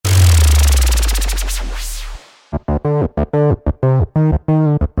Welcome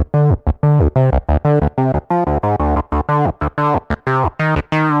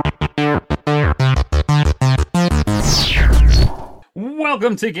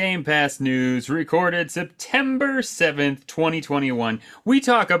to Game Pass News, recorded September 7th, 2021. We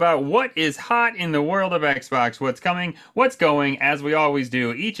talk about what is hot in the world of Xbox, what's coming, what's going, as we always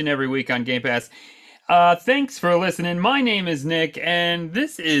do each and every week on Game Pass. Thanks for listening. My name is Nick, and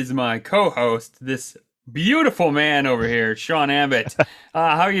this is my co-host, this beautiful man over here, Sean Abbott.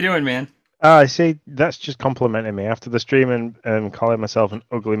 How are you doing, man? I see. That's just complimenting me after the stream and calling myself an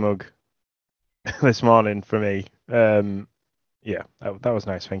ugly mug this morning for me. Yeah, that was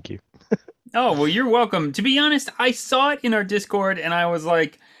nice. Thank you. Oh, well, you're welcome. To be honest, I saw it in our Discord, and I was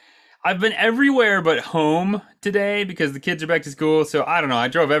like, I've been everywhere but home today because the kids are back to school. So I don't know. I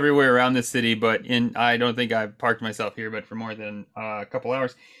drove everywhere around this city, but I don't think I parked myself here, but for more than a couple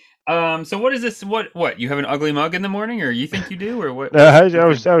hours. So what is this? What? You have an ugly mug in the morning, or you think you do, or what? No,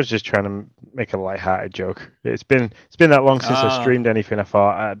 I was just trying to make a light-hearted joke. It's been that long since I streamed anything. I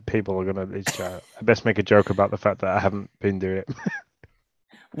thought people are gonna. I best make a joke about the fact that I haven't been doing it.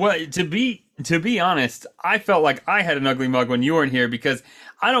 Well, to be honest, I felt like I had an ugly mug when you weren't here because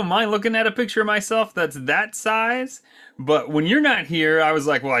I don't mind looking at a picture of myself that's that size. But when you're not here, I was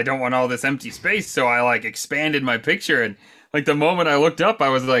like, well, I don't want all this empty space, so I like expanded my picture, and like the moment I looked up, I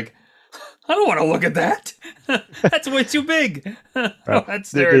was like, I don't want to look at that. That's way too big. That's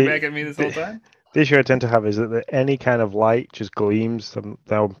staring back at me this whole time. The issue I tend to have is that any kind of light just gleams.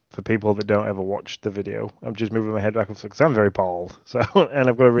 Now, for people that don't ever watch the video, I'm just moving my head back and forth because I'm very bald. So, and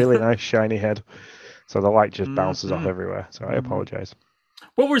I've got a really nice shiny head, so the light just bounces off everywhere. So I apologize.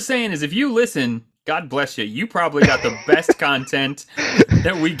 What we're saying is, if you listen, God bless you. You probably got the best content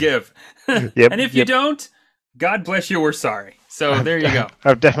that we give. Yep, and if you don't, God bless you. We're sorry. So there you go.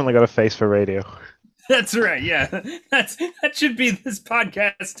 I've definitely got a face for radio. That's right. Yeah, that should be this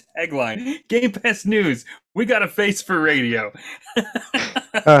podcast tagline. Game Pass News. We got a face for radio.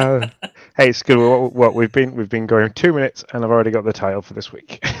 Hey, it's good. What we've been going 2 minutes, and I've already got the title for this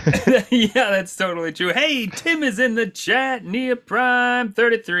week. Yeah, that's totally true. Hey, Tim is in the chat. Nia Prime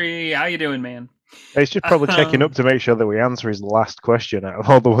 33. How you doing, man? He's just probably checking up to make sure that we answer his last question out of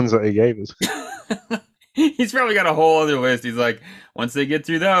all the ones that he gave us. He's probably got a whole other list. He's like, once they get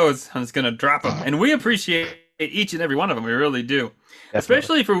through those, I'm just going to drop them. And we appreciate each and every one of them. We really do. Definitely.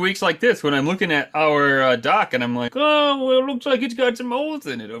 Especially for weeks like this when I'm looking at our doc and I'm like, oh, well, it looks like it's got some holes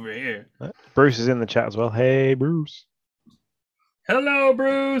in it over here. Bruce is in the chat as well. Hey, Bruce. Hello,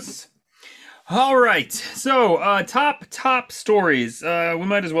 Bruce. All right. So, top stories. We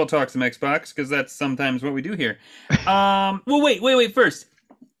might as well talk some Xbox because that's sometimes what we do here. Well, wait. First,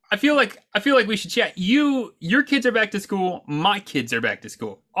 I feel like we should chat. Your kids are back to school. My kids are back to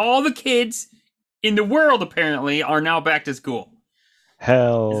school. All the kids in the world apparently are now back to school.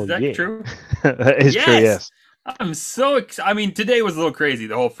 Hell, is that true? That is true. Yes. I'm so excited. I mean, today was a little crazy.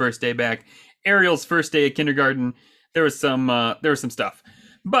 The whole first day back. Ariel's first day at kindergarten. There was some stuff,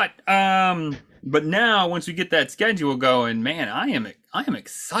 but now once we get that schedule going, man, I am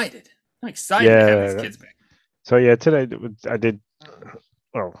excited. I'm excited to have these kids back. So yeah, today I did.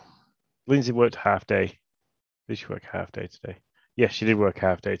 Well, Lindsay worked half day. Did she work half day today? Yes, she did work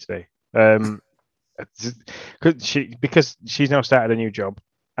half day today. Because she's now started a new job.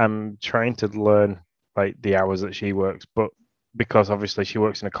 I'm trying to learn like the hours that she works, but because obviously she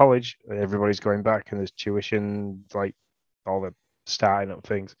works in a college, everybody's going back and there's tuition, like all the starting up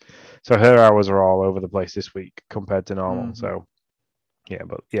things. So her hours are all over the place this week compared to normal. Mm-hmm. So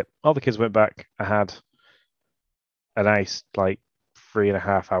yeah, all the kids went back. I had a nice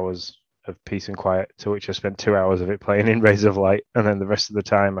 3.5 hours of peace and quiet, to which I spent 2 hours of it playing in Rays of Light, and then the rest of the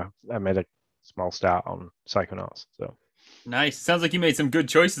time I made a small start on Psychonauts. So nice. Sounds like you made some good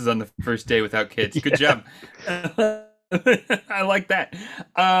choices on the first day without kids. Good job. I like that.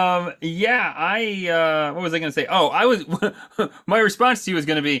 What was I going to say? Oh, my response to you was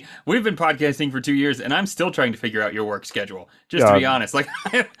going to be, we've been podcasting for 2 years and I'm still trying to figure out your work schedule. Just to be honest,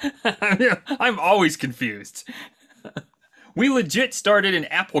 I'm always confused. We legit started an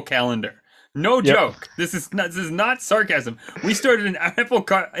Apple Calendar. No joke. This is not sarcasm. We started an Apple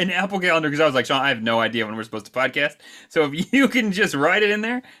Calendar because I was like, Sean, I have no idea when we're supposed to podcast. So if you can just write it in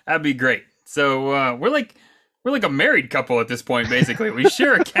there, that'd be great. So we're like a married couple at this point, basically. We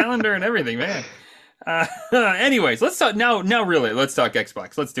share a calendar and everything, man. Anyways, let's talk now. Really, let's talk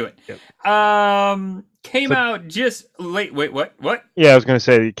Xbox. Let's do it. Yep. Came out just late. Wait, what? Yeah, I was going to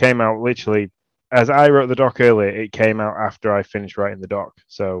say it came out literally as I wrote the doc earlier. It came out after I finished writing the doc.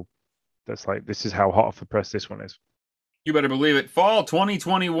 So that's this is how hot off the press this one is. You better believe it. Fall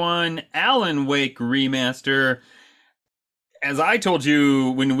 2021 Alan Wake remaster. as I told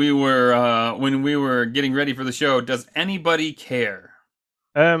you when we were getting ready for the show, does anybody care?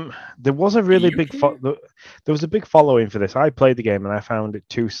 There was a Do really you big care? there was a big following for this. I played the game and I found it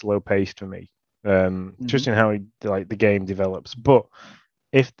too slow paced for me. Hmm. Just in how like the game develops. But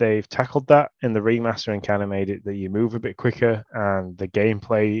if they've tackled that in the remaster and kind of made it that you move a bit quicker and the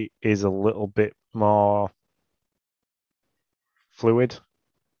gameplay is a little bit more fluid,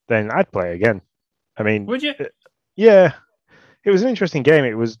 then I'd play again. I mean, Would you? yeah, it was an interesting game.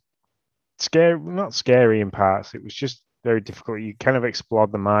 It was scary, not scary in parts. It was just very difficult. You kind of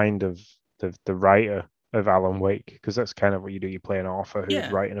explored the mind of the writer of Alan Wake because that's kind of what you do. You play an author who's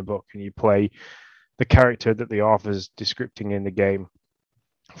Yeah. writing a book, and you play the character that the author's describing in the game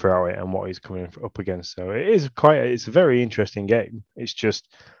throughout it and what he's coming up against. So it's a very interesting game. It's just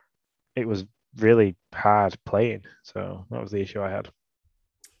it was really hard playing. So that was the issue I had.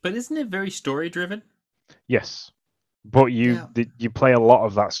 But isn't it very story driven? Yes, but Yeah. you play a lot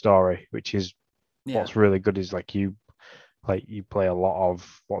of that story, which is Yeah. what's really good is like you play a lot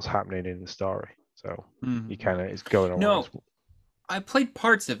of what's happening in the story. So you Hmm. kind of it's going along. It's No, I played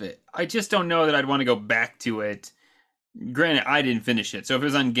parts of it. I just don't know that I'd want to go back to it. Granted, I didn't finish it, so if it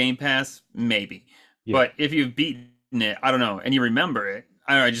was on Game Pass, maybe. yeah, But if you've beaten it, I don't know, and you remember it,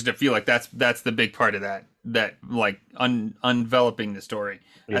 I don't know, I just feel like that's the big part of that like unveloping the story.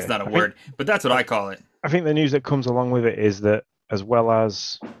 That's yeah. not a word, but that's what I call it. I think the news that comes along with it is that as well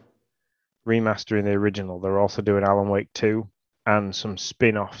as remastering the original, they're also doing Alan Wake 2 and some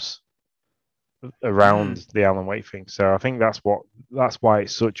spin-offs Mm, around the Alan Wake thing. So I think that's why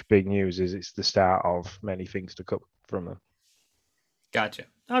it's such big news is it's the start of many things to come from them. gotcha.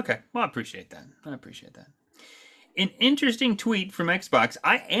 Okay, well, I appreciate that. I appreciate that. An interesting tweet from Xbox.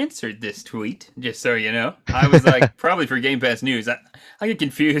 I answered this tweet, just so you know. I was like, probably for Game Pass News. I get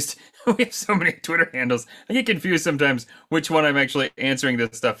confused. We have so many Twitter handles. I get confused sometimes which one I'm actually answering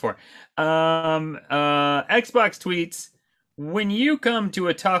this stuff for. Xbox tweets, when you come to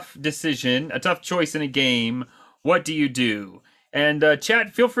a tough decision, a tough choice in a game, what do you do? And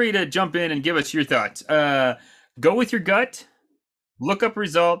chat, feel free to jump in and give us your thoughts. Go with your gut, look up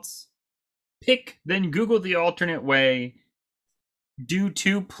results, pick, then Google the alternate way, do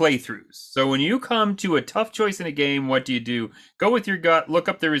two playthroughs. So when you come to a tough choice in a game, what do you do? Go with your gut, look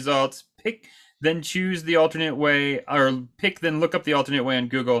up the results, pick, then choose the alternate way, or pick, then look up the alternate way on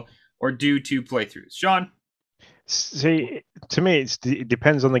Google, or do two playthroughs. Sean? See, to me, it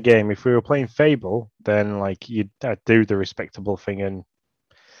depends on the game. If we were playing Fable, then like I'd do the respectable thing, and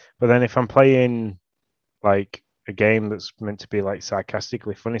but then if I'm playing like a game that's meant to be like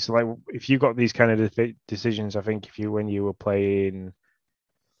sarcastically funny, so like if you got these kind of decisions, I think if you when you were playing,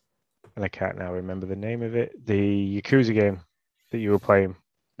 and I can't now remember the name of it, the Yakuza game that you were playing,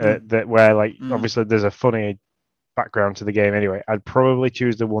 Mm, that where like mm, obviously there's a funny background to the game anyway. I'd probably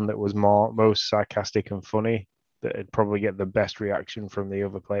choose the one that was most sarcastic and funny. That'd probably get the best reaction from the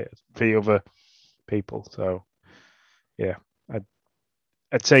other players, the other people. So yeah, I'd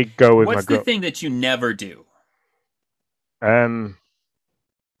I'd say go with my What's the gut. thing that you never do? Um,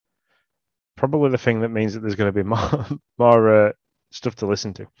 Probably the thing that means that there's going to be more stuff to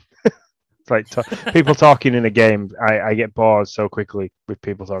listen to. It's like people talking in a game. I get bored so quickly with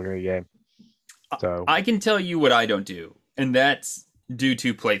people talking in a game. So I can tell you what I don't do, and that's do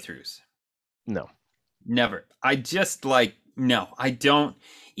two playthroughs. no, Never. I just like no, I don't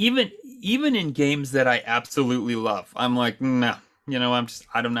even in games that I absolutely love. I'm like, no. You know,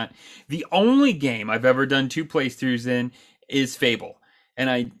 I don't not the only game I've ever done two playthroughs in is Fable. And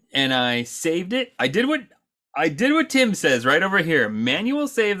I saved it. I did what Tim says right over here. Manual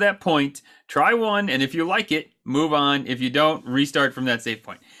save that point, try one, and if you like it, move on. If you don't, restart from that save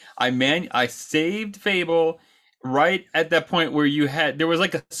point. I saved Fable right at that point where there was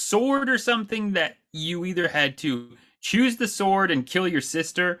like a sword or something that you either had to choose the sword and kill your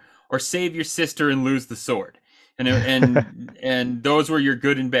sister or save your sister and lose the sword. And those were your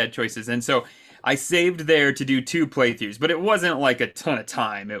good and bad choices. And so I saved there to do two playthroughs, but it wasn't like a ton of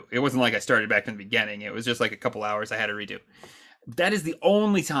time. It wasn't like I started back from the beginning. It was just like a couple hours I had to redo. That is the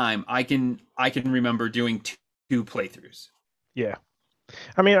only time I can remember doing two playthroughs. yeah.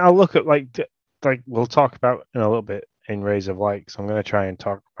 I mean, I'll look at like we'll talk about in a little bit in Rays of Light. So I'm going to try and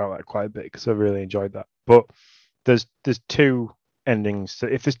talk about that quite a bit because I really enjoyed that. But there's two endings. So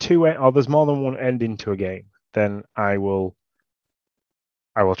if there's or there's more than one ending to a game, then I will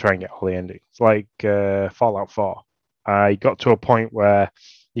try and get all the endings. Like Fallout 4, I got to a point where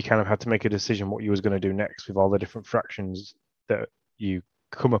you kind of had to make a decision what you was going to do next with all the different fractions that you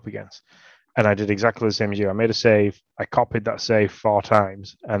come up against. And I did exactly the same as you. I made a save. I copied that save 4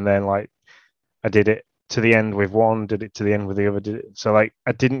 times, and then like I did it to the end with one, did it to the end with the other. Did it. So like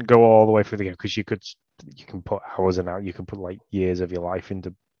I didn't go all the way through the game because you can put hours and out. You can put like years of your life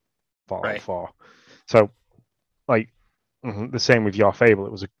into Fallout Right. 4. So like the same with Your Fable.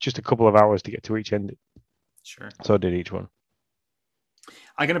 It was just a couple of hours to get to each ending. Sure. So I did each one.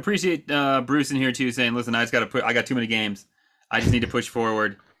 I can appreciate Bruce in here too saying, "Listen, I got too many games. I just need to push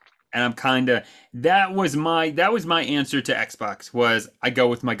forward." And I'm kind of that was my answer to Xbox was I go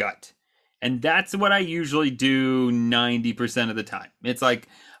with my gut. And that's what I usually do 90% of the time. It's like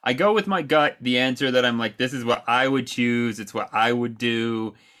I go with my gut, the answer that I'm like this is what I would choose, it's what I would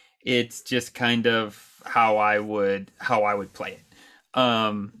do. It's just kind of how I would play it.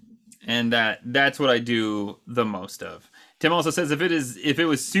 And that's what I do the most of. Tim also says if it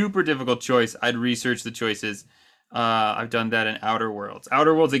was super difficult choice, I'd research the choices. I've done that in Outer Worlds.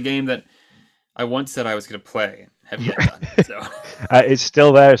 Outer Worlds, a game that I once said I was going to play. Have yet done. So it's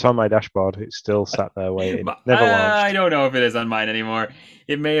still there. It's on my dashboard. It's still sat there waiting. Never launched. I don't know if it is on mine anymore.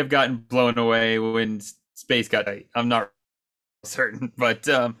 It may have gotten blown away when space got tight. I'm not certain, but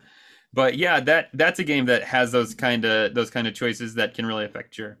yeah, that's a game that has those kind of choices that can really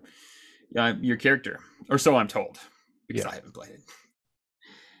affect your character, or so I'm told, because I haven't played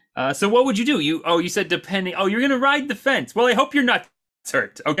it. So what would you do? You said depending. Oh, you're gonna ride the fence. Well, I hope you're not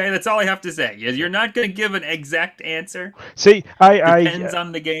hurt. Okay, that's all I have to say. You're not gonna give an exact answer. See, depends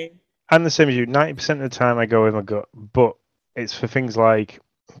on the game. I'm the same as you. 90% of the time I go with my gut, but it's for things like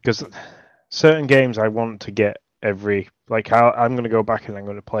because certain games I want to get every like I'm going to go back and I'm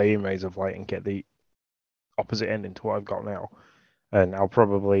going to play in Rays of Light and get the opposite ending to what I've got now, and I'll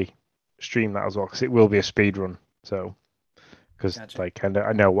probably stream that as well because it will be a speed run. So because like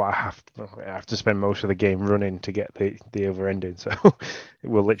I know what I have to spend most of the game running to get the other ending, so it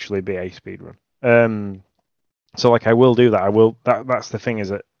will literally be a speed run. So like I will do that. I will. That's the thing is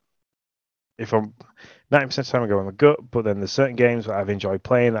that if I'm 90% of the time I go on the gut, but then there's certain games that I've enjoyed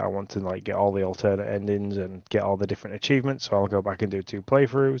playing that I want to like get all the alternate endings and get all the different achievements. So I'll go back and do 2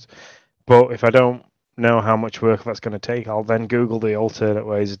 playthroughs. But if I don't know how much work that's going to take, I'll then Google the alternate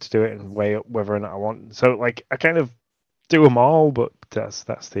ways to do it and weigh up whether or not I want. So like I kind of do them all, but that's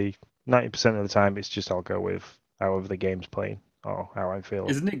the 90% of the time. It's just I'll go with however the game's playing or how I feel.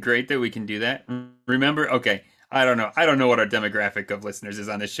 Isn't it great that we can do that? Remember, okay. I don't know what our demographic of listeners is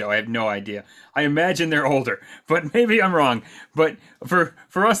on this show. I have no idea. I imagine they're older, but maybe I'm wrong. But for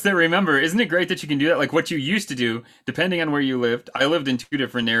us that remember, isn't it great that you can do that? Like what you used to do, depending on where you lived. I lived in 2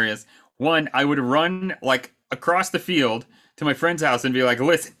 different areas. One, I would run like across the field to my friend's house and be like,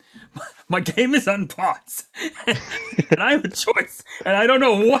 listen, my game is on pause, and I have a choice, and I don't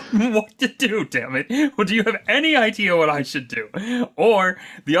know what to do. Damn it! Well, do you have any idea what I should do? Or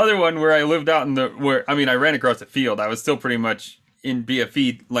the other one where I lived out I ran across the field. I was still pretty much in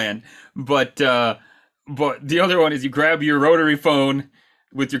BFE land, but the other one is you grab your rotary phone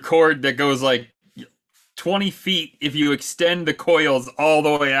with your cord that goes like 20 feet if you extend the coils all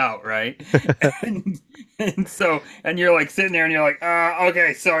the way out, right? and you're like sitting there and you're like,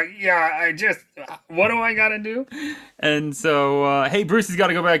 okay, so yeah, what do I gotta do? And so, hey, Bruce has got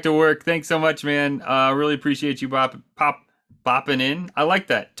to go back to work. Thanks so much, man. Really appreciate you bopping in. I like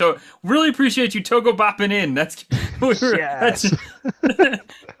that. Really appreciate you Togo bopping in. Yes.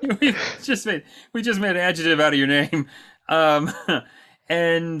 we just made an adjective out of your name.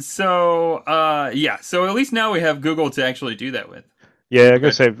 And so, so at least now we have Google to actually do that with. Yeah, I'm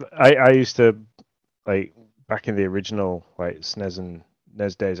gonna say I used to like back in the original like SNES and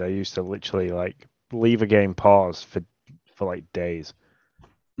NES days. I used to literally like leave a game pause for like days.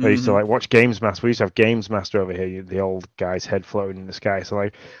 I used to like watch Games Master. We used to have Games Master over here, the old guy's head floating in the sky. So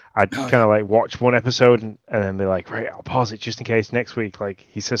like, I'd kind of like watch one episode and then be like, right, I'll pause it just in case next week like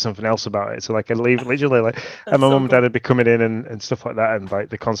he says something else about it. So like I'd leave literally like, and my mum and dad would be coming in and stuff like that, and like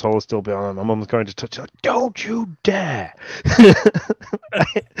the console would still be on. And my mum's going to touch it, like, don't you dare!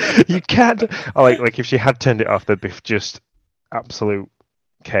 You can't. Or like if she had turned it off, there'd be just absolute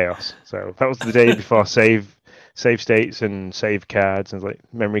chaos. So that was the day before save states and save cards and like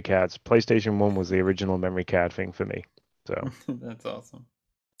memory cards. PlayStation 1 was the original memory card thing for me. So that's awesome.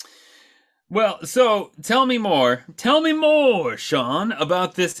 Well, so tell me more, Sean,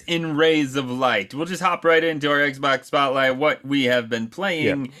 about this In Rays of Light. We'll just hop right into our Xbox Spotlight, what we have been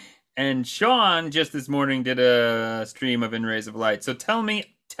playing. Yeah. And Sean just this morning did a stream of In Rays of Light. So tell me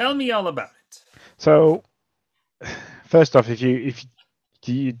all about it. So first off, if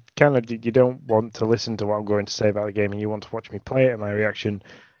you don't want to listen to what I'm going to say about the game and you want to watch me play it and my reaction,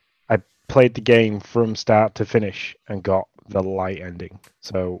 I played the game from start to finish and got the light ending.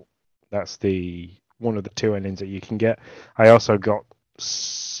 So that's one of the 2 endings that you can get. I also got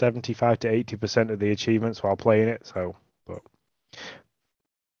 75 to 80% of the achievements while playing it. So, but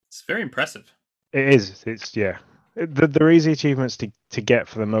It's very impressive. it is. It's yeah. They're easy achievements to get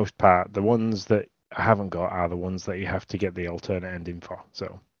for the most part. The ones that I haven't got are the ones that you have to get the alternate ending for.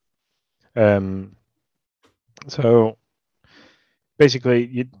 Um, so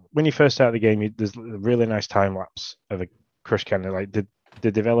basically, when you first start the game, there's a really nice time lapse of a crush cannon. Like the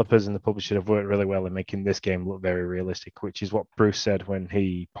developers and the publishers have worked really well in making this game look very realistic, which is what Bruce said when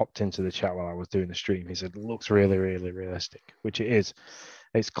he popped into the chat while I was doing the stream. He said it looks really, really realistic, which it is.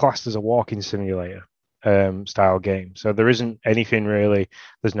 It's classed as a walking simulator style game. So there isn't anything really.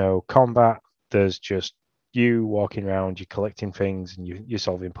 There's no combat. There's just you walking around, you're collecting things, and you're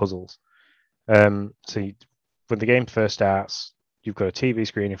solving puzzles. When the game first starts, you've got a TV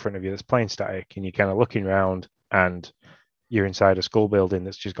screen in front of you that's playing static, and you're kind of looking around, and you're inside a school building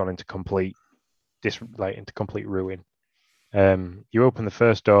that's just gone into complete ruin. You open the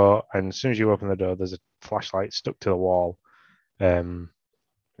first door, and as soon as you open the door, there's a flashlight stuck to the wall.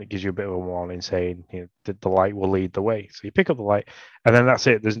 It gives you a bit of a warning saying that the light will lead the way. So you pick up the light, and then that's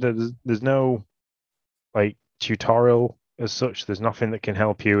it. There's no like tutorial as such. There's nothing that can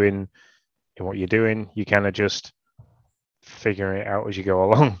help you in what you're doing. You kind of just figure it out as you go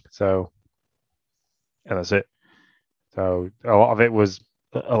along. And that's it. So a lot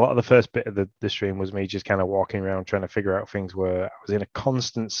of the first bit of the stream was me just kind of walking around trying to figure out things where I was in a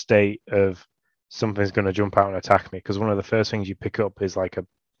constant state of something's going to jump out and attack me, because one of the first things you pick up is like a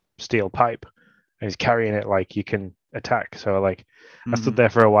steel pipe, and he's carrying it like you can attack. So like I stood there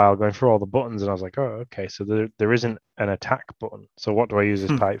for a while going through all the buttons, and I was like, oh, okay, so there isn't an attack button. So what do I use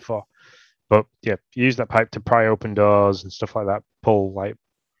this pipe for? But yeah, you use that pipe to pry open doors and stuff like that, pull like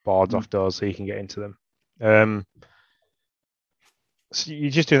boards off doors so you can get into them. So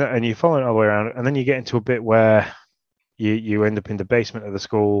you just do that, and you're following all the way around, and then you get into a bit where you end up in the basement of the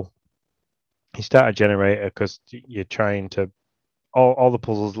school. You start a generator because you're trying to. All the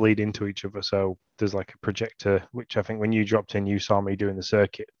puzzles lead into each other, so there's like a projector, which I think when you dropped in, you saw me doing the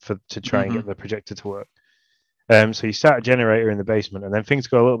circuit to try and get the projector to work. So you start a generator in the basement, and then things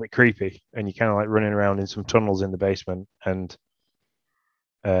go a little bit creepy, and you're kind of like running around in some tunnels in the basement, and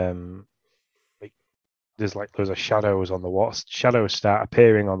there's a shadows on the wall. Shadows start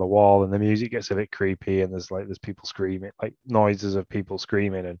appearing on the wall, and the music gets a bit creepy, and there's people screaming, like noises of people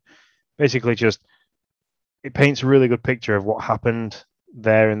screaming, and basically just it paints a really good picture of what happened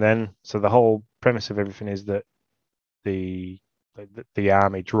there and then. So the whole premise of everything is that the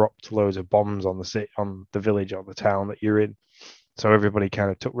army dropped loads of bombs on the village or the town that you're in. So everybody kind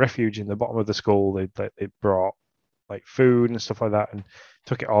of took refuge in the bottom of the school. They brought like food and stuff like that, and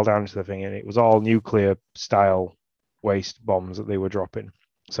took it all down to the thing, and it was all nuclear style waste bombs that they were dropping.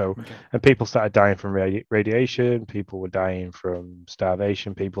 So, and people started dying from radiation. People were dying from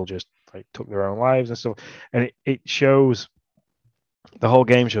starvation. People just like took their own lives and stuff. And it shows, the whole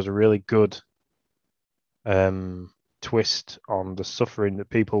game shows a really good twist on the suffering that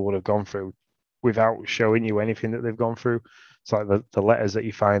people would have gone through without showing you anything that they've gone through. It's like the letters that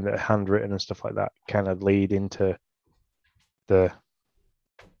you find that are handwritten and stuff like that kind of lead into the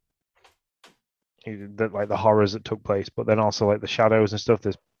horrors that took place, but then also like the shadows and stuff.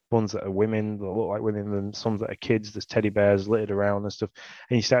 There's ones that are women that look like women, and some that are kids. There's teddy bears littered around and stuff,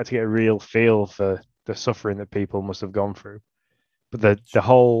 and you start to get a real feel for the suffering that people must have gone through. But the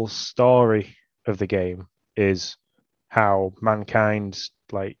whole story of the game is how mankind's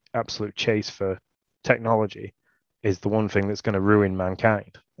like absolute chase for technology is the one thing that's going to ruin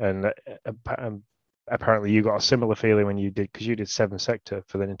mankind. And apparently you got a similar feeling when you did, because you did Seven Sector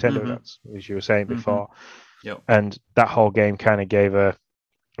for the Nintendo Dance, as you were saying before. Yep. And that whole game kind of gave a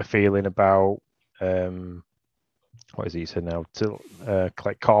feeling about what is he said now, to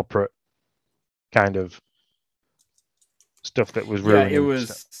like corporate kind of stuff that was ruining. It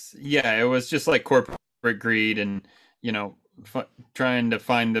was just like corporate greed, and trying to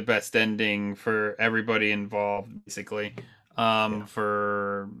find the best ending for everybody involved, basically.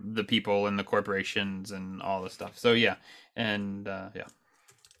 For the people and the corporations and all the stuff. So yeah, and yeah.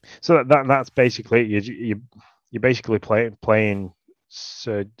 So that's basically you basically playing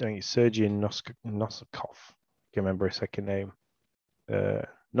Sergei Noskov. I can't remember his second name.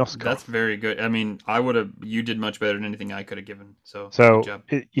 Noskov. That's very good. I mean, you did much better than anything I could have given. So good job.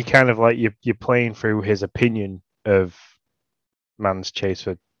 You kind of like you're playing through his opinion of man's chase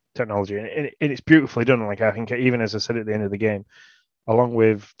for technology, and it's beautifully done. Like I think, even as I said at the end of the game, along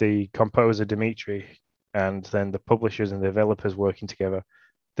with the composer Dimitri and then the publishers and the developers working together,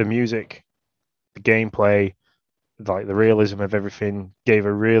 the music, the gameplay, like the realism of everything gave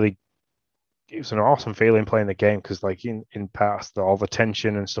a really it was an awesome feeling playing the game because like in past all the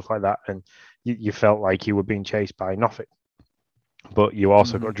tension and stuff like that, and you felt like you were being chased by nothing, but you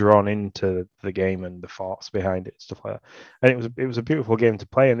also Hmm. got drawn into the game and the thoughts behind it, stuff like that. And it was a beautiful game to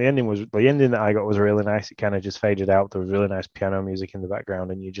play. And the ending that I got was really nice. It kind of just faded out. There was really nice piano music in the background,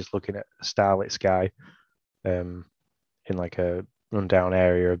 and you're just looking at a starlit sky, um, in like a rundown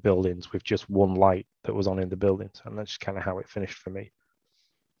area of buildings with just one light that was on in the buildings, and that's just kind of how it finished for me.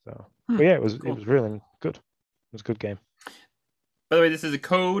 So, Hmm. but yeah, it Cool. was really good. It was a good game. By the way, this is a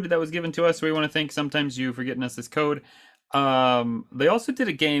code that was given to us, so we want to thank sometimes you for getting us this code. They also did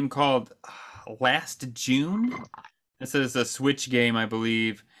a game called Last June. This is a Switch game, I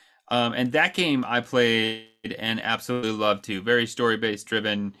believe. And that game I played and absolutely loved too. Very story based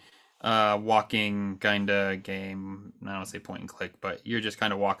driven, walking kind of game. I don't want to say point and click, but you're just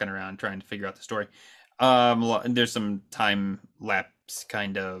kind of walking around trying to figure out the story. There's some time lapse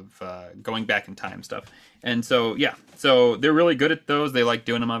kind of going back in time stuff. And so, yeah, so they're really good at those. They like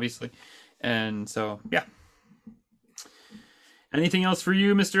doing them, obviously. And so, yeah. Anything else for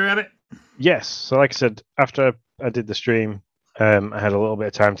you, Mr. Abbott? Yes. So, like I said, after I did the stream, I had a little bit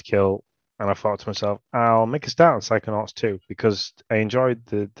of time to kill, and I thought to myself, I'll make a start on Psychonauts 2 because I enjoyed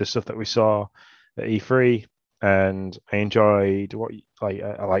the stuff that we saw at E3, and I enjoyed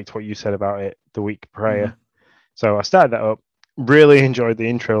I liked what you said about it the week Mm-hmm. prior. So I started that up. Really enjoyed the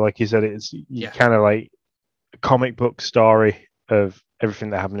intro, like you said. It's you Yeah. kind of like a comic book story of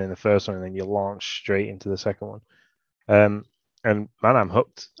everything that happened in the first one, and then you launch straight into the second one. Um, and man, I'm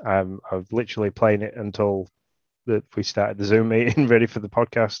hooked. I'm literally playing it until we started the Zoom meeting ready for the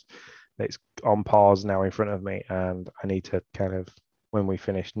podcast. It's on pause now in front of me, and I need to kind of, when we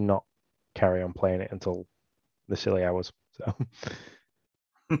finish, not carry on playing it until the silly hours. So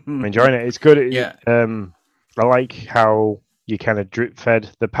I'm enjoying it. It's good. Yeah. I like how you kind of drip fed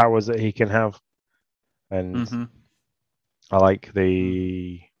the powers that he can have, and Mm-hmm. I like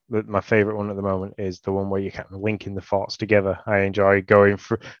my favorite one at the moment is the one where you kind of linking the thoughts together. I enjoy going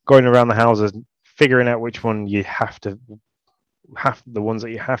around the houses, figuring out which one you have the ones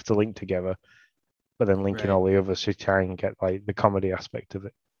that you have to link together, but then linking Right. all the others to try and get like the comedy aspect of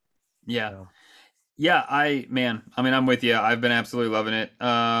it. Yeah. So, Yeah, I mean, I'm with you. I've been absolutely loving it.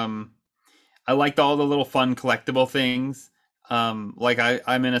 I liked all the little fun collectible things. Like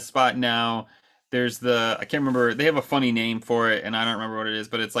I'm in a spot now. There's I can't remember, they have a funny name for it and I don't remember what it is,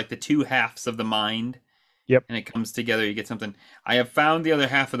 but it's like the two halves of the mind yep. and it comes together, you get something. I have found the other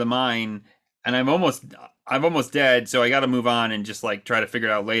half of the mind and I'm almost dead, so I got to move on and just like try to figure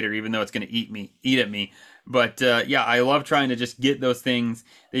it out later, even though it's going to eat at me. But yeah, I love trying to just get those things.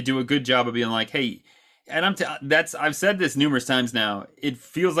 They do a good job of being like, hey, and I've said this numerous times now. It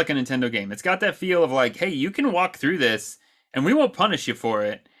feels like a Nintendo game. It's got that feel of like, hey, you can walk through this and we won't punish you for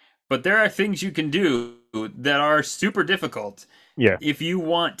it, but there are things you can do that are super difficult Yeah. if you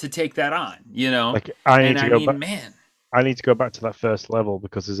want to take that on, you know? Like I need And to I go back. mean, man, I need to go back to that first level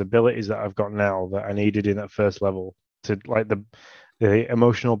because there's abilities that I've got now that I needed in that first level to like the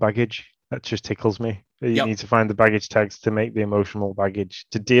emotional baggage that just tickles me. You yep. need to find the baggage tags to make the emotional baggage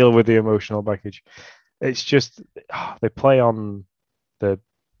to deal with the emotional baggage. It's just they play on the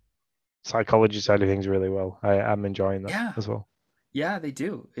psychology side of things really well. I'm enjoying that Yeah. as well. Yeah, they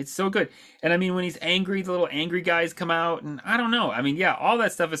do. It's so good. And I mean, when he's angry, the little angry guys come out, and I don't know. I mean, yeah, all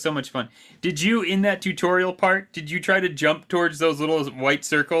that stuff is so much fun. Did you, in that tutorial part, did you try to jump towards those little white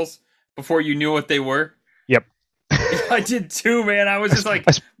circles before you knew what they were? Yep. I did too, man. I was I, just like,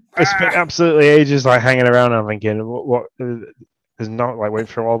 I, I spent ah. absolutely ages like hanging around. I'm thinking, what there's not like went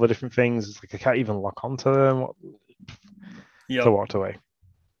through all the different things. It's like I can't even lock onto them. So Yep. walked away.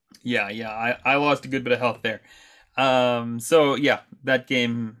 Yeah, yeah. I lost a good bit of health there. So yeah, that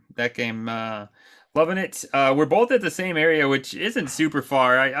game, loving it. We're both at the same area, which isn't super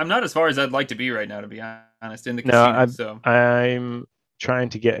far. I'm not as far as I'd like to be right now, to be honest, in the No, casino. So, I'm trying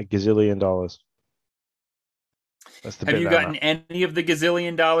to get $1 gazillion. That's the have bit you that I'm at. gotten any of the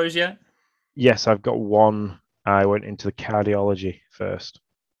gazillion dollars yet? Yes, I've got one. I went into the cardiology first,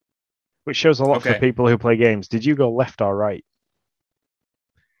 which shows a lot for Okay. people who play games. Did you go left or right?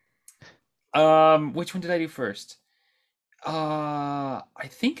 Which one did I do first? I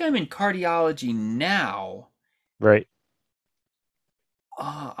think I'm in cardiology now. Right.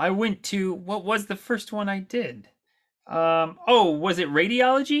 I went to, what was the first one I did? Oh, was it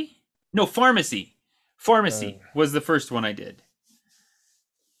radiology? No, pharmacy. Uh, Pharmacy was the first one I did.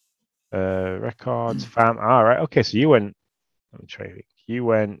 records, fam. All right. Okay. So you went. Let me try. You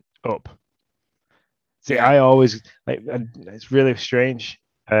went up. See, Yeah. I always like. It's really strange.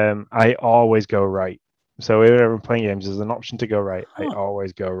 I always go right. So whenever I'm playing games, there's an option to go right. I Huh.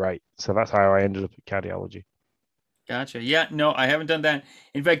 always go right. So that's how I ended up at cardiology. Gotcha. Yeah, no, I haven't done that.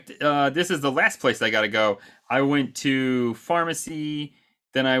 In fact, this is the last place I got to go. I went to pharmacy,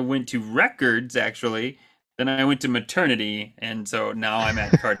 then I went to records, actually, then I went to maternity, and so now I'm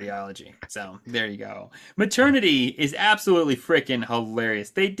at cardiology. So there you go. Maternity is absolutely freaking hilarious.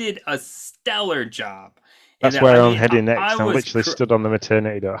 They did a stellar job. And That's where I I'm mean, heading I next. I'm was literally stood on the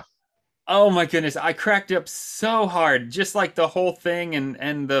maternity door. oh my goodness, I cracked up so hard, just like the whole thing,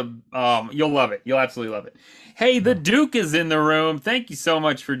 and the you'll love it. You'll absolutely love it. Hey, the Duke is in the room. Thank you so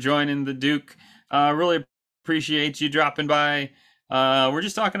much for joining the Duke. Really appreciate you dropping by. We're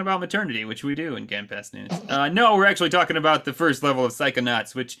just talking about maternity, which we do in Game Pass News. No, we're actually talking about the first level of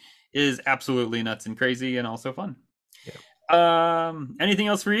Psychonauts, which is absolutely nuts and crazy and also fun. Yeah. Anything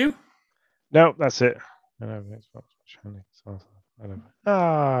else for you? No, that's it. I know Xbox. I don't know.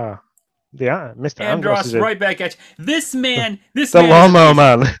 Ah, yeah, Mr. Andros is Andros, in. right back at you. This The man is lawnmower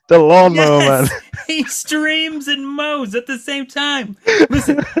amazing. man. The lawnmower man. Yes, he streams and mows at the same time.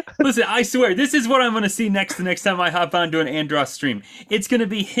 Listen, listen. I swear, this is what I'm going to see the next time I hop onto an Andros stream. It's going to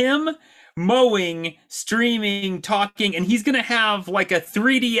be him mowing, streaming, talking, and he's going to have like a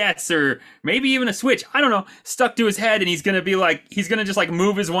 3DS or maybe even a Switch. I don't know, stuck to his head, and he's going to be like, he's going to just like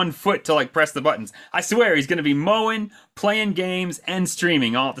move his one foot to like press the buttons. I swear, he's going to be mowing, playing games, and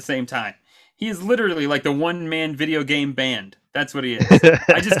streaming all at the same time. He is literally like the one man video game band. That's what he is.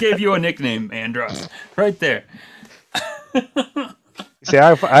 I just gave you a nickname, Andros, right there. See,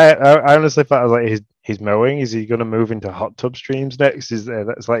 I honestly thought I was like he's mowing. Is he going to move into hot tub streams next? Is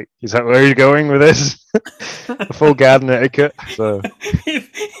that where he's going with this? A full garden etiquette. So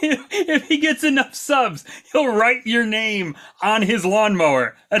if he gets enough subs, he'll write your name on his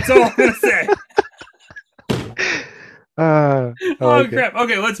lawnmower. That's all I'm gonna say. I Oh like it. crap!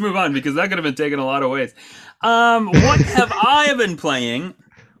 Okay, let's move on because that could have been taken a lot of ways. What have I been playing?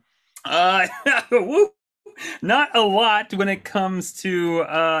 Woo, not a lot when it comes to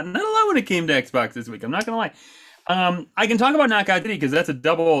not a lot when it came to Xbox this week. I'm not gonna lie. I can talk about Knockout City because that's a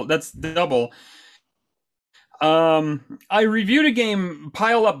double. That's double. I reviewed a game,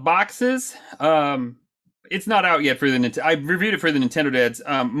 Pile Up Boxes. It's not out yet for the Nintendo. I reviewed it for the Nintendo Dads.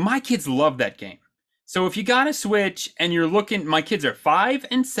 My kids love that game. So if you got a Switch and you're looking, my kids are 5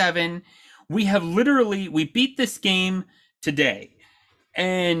 and 7. We beat this game today,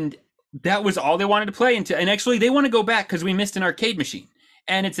 and that was all they wanted to play. And actually, they want to go back because we missed an arcade machine,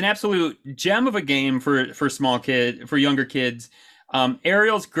 and it's an absolute gem of a game for younger kids.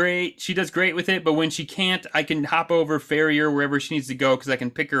 Ariel's great. She does great with it, but when she can't, I can hop over, ferry her wherever she needs to go because I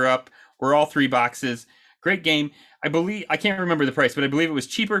can pick her up. We're all 3 boxes. Great game. I can't remember the price, but I believe it was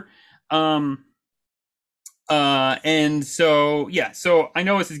cheaper. And so yeah, so I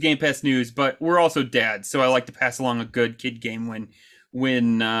know this is Game Pass news, but we're also dads, so I like to pass along a good kid game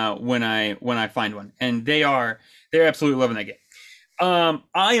when I find one, and they're absolutely loving that game.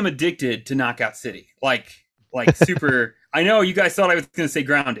 I am addicted to Knockout City, like super. I know you guys thought I was going to say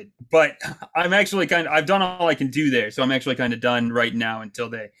Grounded, but I'm actually I've done all I can do there, so I'm actually kind of done right now until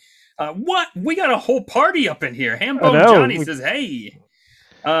they. What? We got a whole party up in here. Hambone Johnny says, "Hey,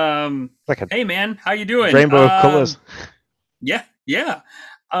 like a hey man, how you doing? rainbow of colors." Yeah.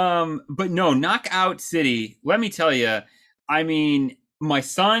 But no, Knockout City. Let me tell you. I mean, my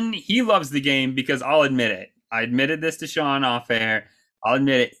son, he loves the game because I'll admit it. I admitted this to Sean off air. I'll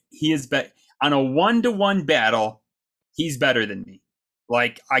admit it. He is on a 1-to-1 battle. He's better than me.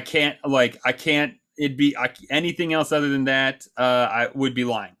 I can't. It'd be anything else other than that. I would be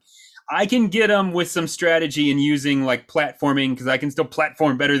lying. I can get him with some strategy and using like platforming because I can still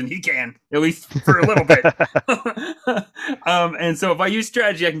platform better than he can, at least for a little bit. And so if I use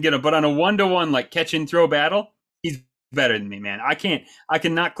strategy, I can get him. But on a 1-to-1 like catch and throw battle, he's better than me, man. I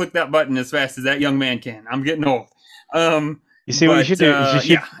cannot click that button as fast as that young man can. I'm getting old. You see what you should do?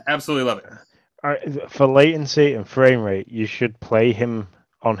 Yeah, absolutely love it. For latency and frame rate, you should play him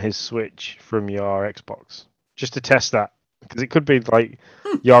on his Switch from your Xbox just to test that, because it could be like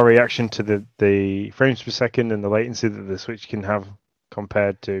your reaction to the frames per second and the latency that the Switch can have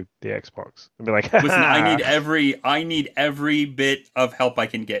compared to the Xbox. And be like, listen, I need every bit of help I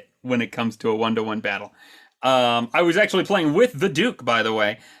can get when it comes to a 1-to-1 battle. I was actually playing with the Duke, by the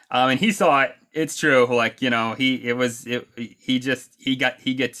way, and he saw it. It's true. Like, you know, he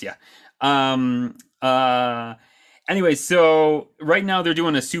gets you. Anyway, so right now they're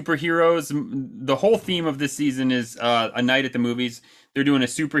doing a superheroes. The whole theme of this season is a night at the movies. They're doing a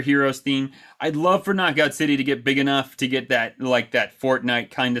superheroes theme. I'd love for Knockout City to get big enough to get that like that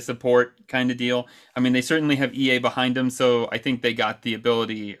Fortnite kind of support kind of deal. I mean, they certainly have EA behind them, so I think they got the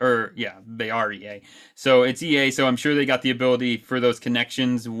ability, or yeah, they are EA. So it's EA, so I'm sure they got the ability for those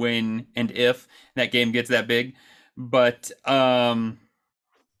connections when and if that game gets that big. But yeah,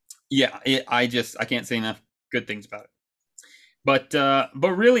 I can't say enough good things about it. But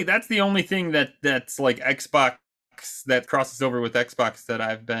really, that's the only thing that's like Xbox that crosses over with Xbox that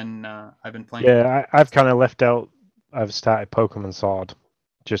I've been playing. Yeah, I've kind of left out. I've started Pokemon Sword,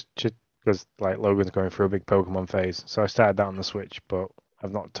 just because like Logan's going through a big Pokemon phase, so I started that on the Switch, but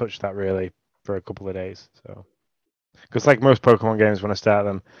I've not touched that really for a couple of days. So, because like most Pokemon games, when I start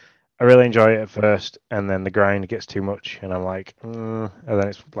them, I really enjoy it at first, and then the grind gets too much, and I'm like, and then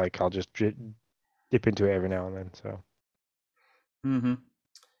it's like I'll just dip into it every now and then. So. Mm-hmm.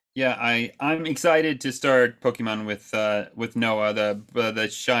 Yeah, I'm excited to start Pokemon with Noah, the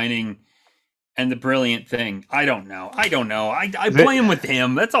shining and the brilliant thing. I don't know. I play him with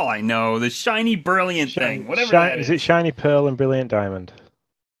him. That's all I know. The shiny brilliant thing, whatever that is. Is it Shiny Pearl and Brilliant Diamond?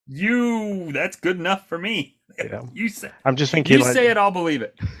 That's good enough for me. Yeah. You say. I'm just thinking. You say it, I'll believe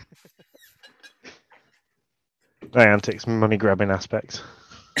it. Niantic's money grabbing aspects.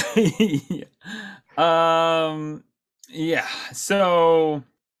 Yeah. Yeah. So,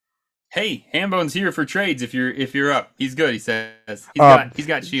 hey, Hambone's here for trades. If you're up, he's good. He says he's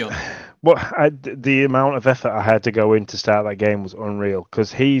got shield. The amount of effort I had to go in to start that game was unreal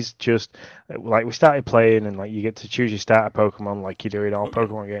because he's just like we started playing and like you get to choose your starter Pokemon like you do in all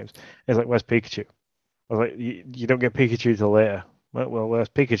Pokemon games. It's like, where's Pikachu? I was like, you don't get Pikachu till later. Well, where's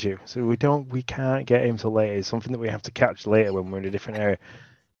Pikachu? So we can't get him till later. It's something that we have to catch later when we're in a different area.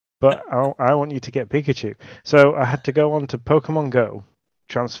 But I want you to get Pikachu. So I had to go on to Pokemon Go,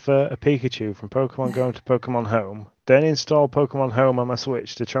 transfer a Pikachu from Pokemon Go to Pokemon Home, then install Pokemon Home on my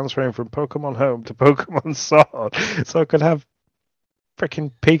Switch to transfer him from Pokemon Home to Pokemon Sword, so I could have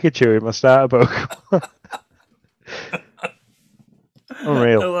freaking Pikachu in my starter Pokemon.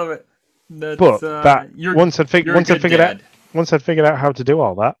 Unreal. I love it. Once I'd figured out how to do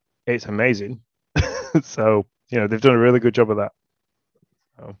all that, it's amazing. So they've done a really good job of that.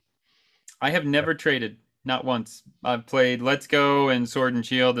 So. I have never traded, not once. I've played Let's Go and Sword and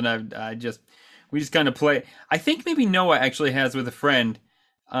Shield, and we just kind of play. I think maybe Noah actually has with a friend.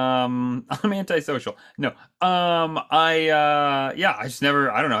 I'm antisocial. No. I just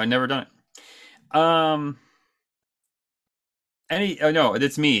never. I don't know. I never done it. No,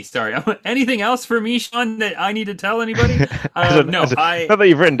 that's me. Sorry. Anything else for me, Sean, that I need to tell anybody? Not that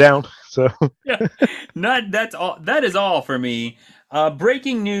you've written down. So yeah, that's all. That is all for me.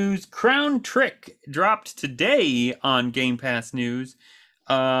 Breaking news: Crown Trick dropped today on Game Pass News.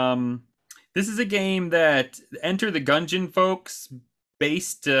 This is a game that Enter the Gungeon folks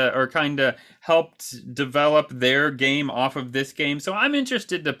based or kind of helped develop their game off of this game. So I'm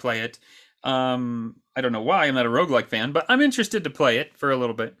interested to play it. I don't know why I'm not a roguelike fan, but I'm interested to play it for a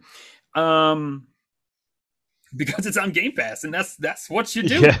little bit. Because it's on Game Pass, and that's what you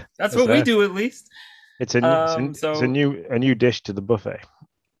do. Yeah, that's what we do, at least. It's a new dish to the buffet.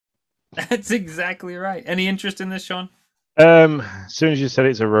 That's exactly right. Any interest in this, Sean? As soon as you said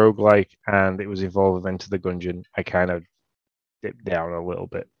it's a roguelike and it was involved with Enter the Gungeon, I kind of dipped down a little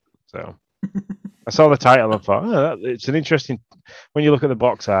bit. So I saw the title and thought, it's an interesting. When you look at the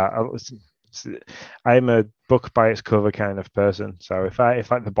box art, I'm a book by its cover kind of person. So if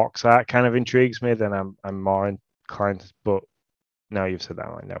like the box art kind of intrigues me, then I'm more inclined. But now you've said that,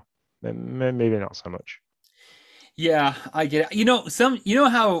 I know. Maybe not so much. Yeah, I get it. You know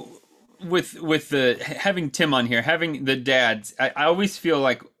how with the having Tim on here, having the dads, I always feel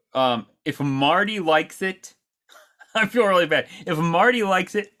like if Marty likes it, I feel really bad. If Marty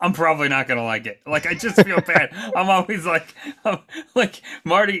likes it, I'm probably not gonna like it. Like I just feel bad. I'm always like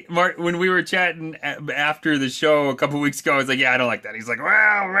Marty. When we were chatting after the show a couple weeks ago, I was like, "Yeah, I don't like that." He's like, "Well,"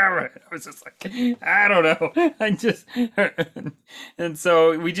 I was just like, "I don't know." I just and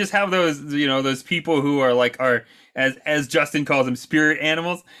so we just have those, those people who are like as Justin calls them, spirit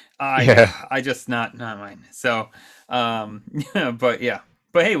animals. I just not mine. So, but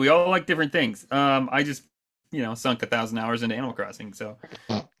hey, we all like different things. I just sunk 1,000 hours into Animal Crossing. So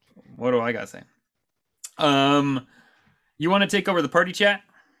what do I got to say? You want to take over the party chat?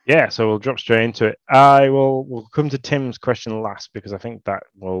 Yeah, so we'll drop straight into it. We'll come to Tim's question last because I think that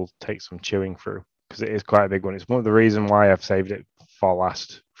will take some chewing through because it is quite a big one. It's one of the reason why I've saved it for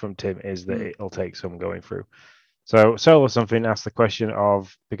last from Tim is that it'll take some going through. So Solo something asked the question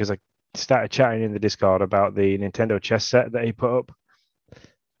of, because I started chatting in the Discord about the Nintendo chess set that he put up.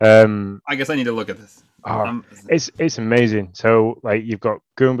 I guess I need to look at this. Oh, Um, it's amazing. So like you've got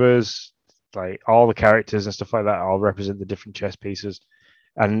Goombas, like all the characters and stuff like that all represent the different chess pieces.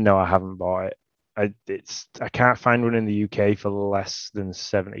 And no, I haven't bought it. I can't find one in the UK for less than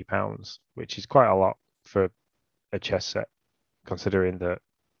 £70, which is quite a lot for a chess set, considering that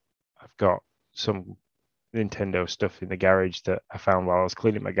I've got some Nintendo stuff in the garage that I found while I was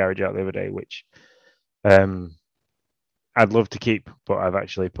cleaning my garage out the other day, which um I'd love to keep, but I've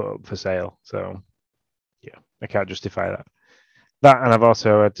actually put up for sale. So yeah, I can't justify that. That, and I've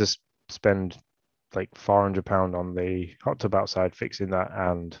also had to spend like £400 on the hot tub outside fixing that,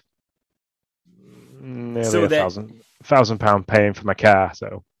 and nearly so a that £1,000 paying for my car.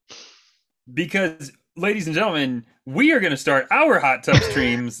 So because, ladies and gentlemen, we are going to start our hot tub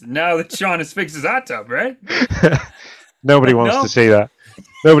streams now that Sean has fixed his hot tub, right? nobody wants to No? see that.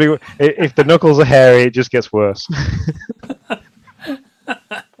 Nobody. If the knuckles are hairy, it just gets worse.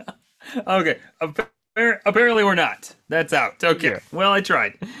 Okay. Apparently we're not. That's out. Okay. Yeah. Well, I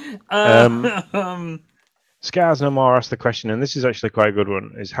tried. Scars No More asked the question, and this is actually quite a good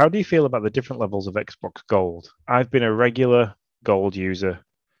one, is how do you feel about the different levels of Xbox Gold? I've been a regular Gold user,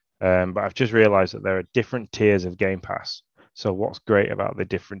 but I've just realized that there are different tiers of Game Pass. So what's great about the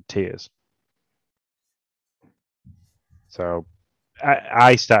different tiers? So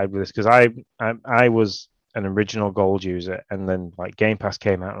I started with this because I was an original Gold user, and then like Game Pass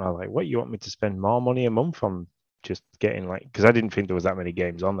came out, and I was like, "What, you want me to spend more money a month on just getting like?" Because I didn't think there was that many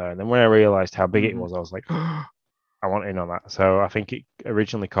games on there, and then when I realized how big it was, I was like, "I want in on that." So I think it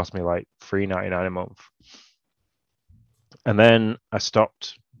originally cost me like $3.99 a month, and then I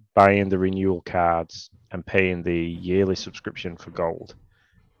stopped buying the renewal cards and paying the yearly subscription for Gold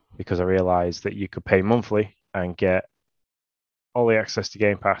because I realized that you could pay monthly and get all the access to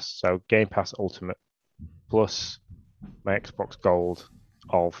Game Pass. So Game Pass Ultimate plus my Xbox Gold,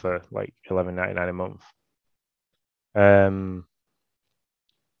 all for like $11.99 a month.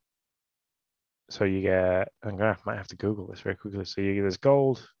 So you get, I might have to Google this very quickly. So there's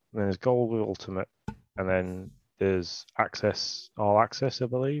Gold, and then there's Gold with Ultimate, and then there's Access, All Access, I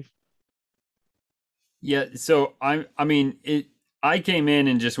believe. Yeah, so I came in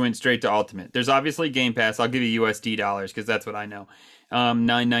and just went straight to Ultimate. There's obviously Game Pass. I'll give you USD dollars because that's what I know.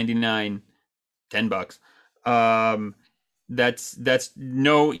 $9.99, $10. That's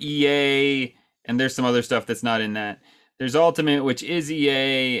no EA, and there's some other stuff that's not in that. There's Ultimate, which is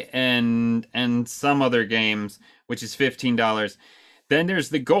EA, and some other games, which is $15. Then there's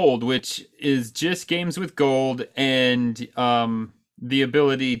the Gold, which is just games with Gold and the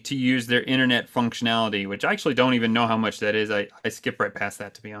ability to use their internet functionality, which I actually don't even know how much that is. I skip right past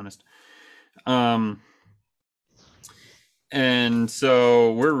that, to be honest. And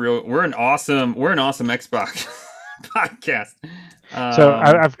so we're an awesome Xbox podcast. So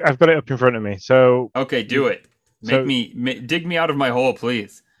I've got it up in front of me. So okay, do it. Dig me out of my hole,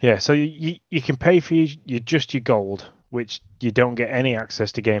 please. Yeah, so you can pay for your Gold, which you don't get any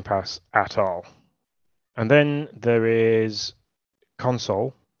access to Game Pass at all. And then there is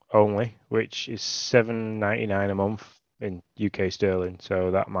console only, which is $7.99 a month in UK sterling.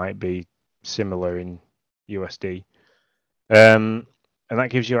 So that might be similar in USD. And that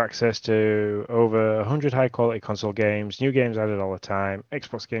gives you access to over 100 high quality console games, new games added all the time,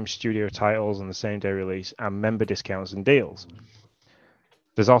 Xbox Game Studio titles on the same day release, and member discounts and deals.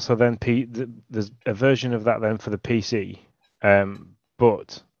 There's also then there's a version of that then for the PC,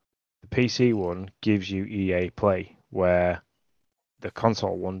 but the PC one gives you EA Play, where the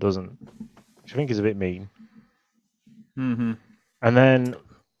console one doesn't, which I think is a bit mean. Mm-hmm. And then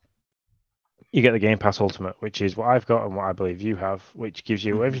you get the Game Pass Ultimate, which is what I've got and what I believe you have, which gives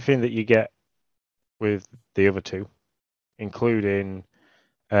you everything that you get with the other two, including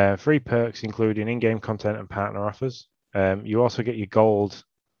free perks, including in-game content and partner offers. You also get your Gold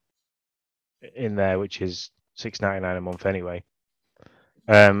in there, which is $6.99 a month anyway.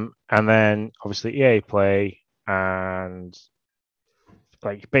 And then obviously EA Play, and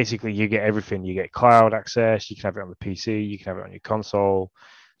like basically you get everything. You get cloud access, you can have it on the PC, you can have it on your console.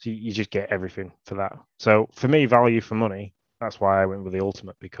 So you just get everything for that. So for me, value for money, that's why I went with the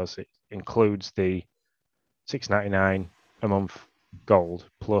Ultimate, because it includes the $6.99 a month Gold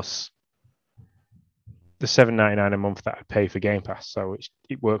plus the $7.99 a month that I pay for Game Pass. So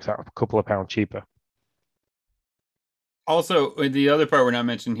it works out a couple of pounds cheaper. Also, the other part we're not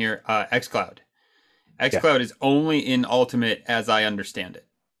mentioning here, xCloud. xCloud is only in Ultimate, as I understand it.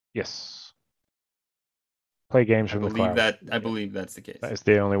 Yes. Play games from the cloud. I believe that's the case. That is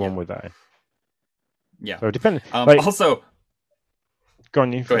the only one with that. Yeah. So depending. Also, go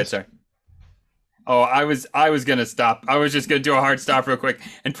on. You go ahead. Sorry. Oh, I was gonna stop. I was just gonna do a hard stop real quick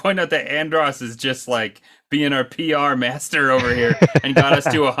and point out that Andros is just like being our PR master over here and got us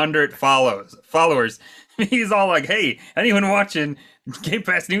to 100 followers. He's all like, "Hey, anyone watching? Game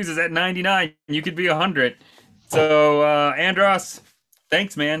Pass News is at 99. You could be 100." So, Andros,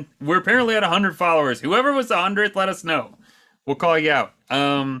 thanks, man. We're apparently at 100 followers. Whoever was the 100th, let us know. We'll call you out.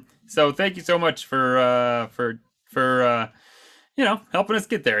 So thank you so much for helping us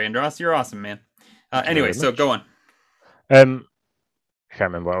get there, Andros. You're awesome, man. Thank you Anyway, very so much. go on. I can't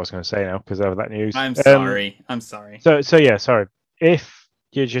remember what I was going to say now because of that news. I'm sorry. I'm sorry. So yeah, sorry. If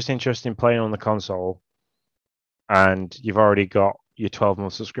you're just interested in playing on the console and you've already got your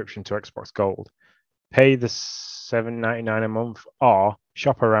 12-month subscription to Xbox Gold, pay the $7.99 a month or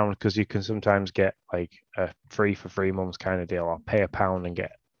shop around because you can sometimes get like a free for 3 months kind of deal, or pay £1 and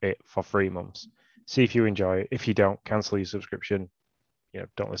get it for 3 months. See if you enjoy it. If you don't, cancel your subscription.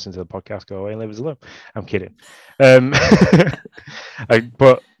 Don't listen to the podcast. Go away and leave us alone. I'm kidding. But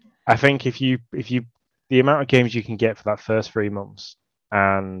I think if you the amount of games you can get for that first 3 months,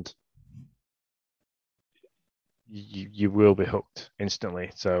 and you will be hooked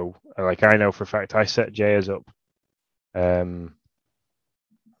instantly. So, like, I know for a fact I set Jaya's up for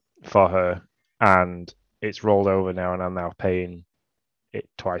her, and it's rolled over now, and I'm now paying it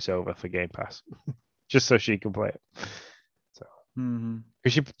twice over for Game Pass just so she can play it. So,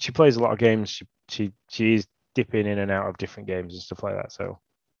 because she plays a lot of games, she is dipping in and out of different games and stuff like that. So,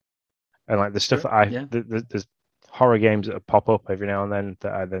 and like the stuff that there's horror games that pop up every now and then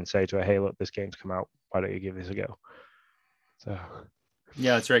that I then say to her, "Hey, look, this game's come out. Why don't you give this a go?" So,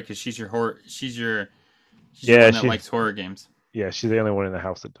 yeah, that's right. Because she's your horror. She's the one that likes horror games. Yeah, she's the only one in the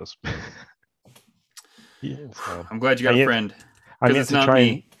house that does. Yeah, so. I'm glad you got a friend. I'm yet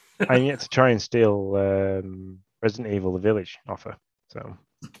to try and steal Resident Evil: The Village off her. So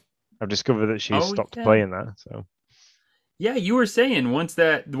I've discovered that she's stopped playing that. So yeah, you were saying once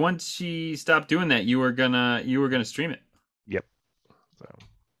she stopped doing that, you were gonna stream it. Yep. So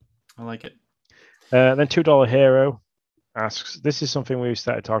I like it. Then $2 Hero asks, this is something we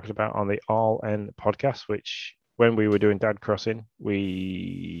started talking about on the All N podcast, which when we were doing Dad Crossing,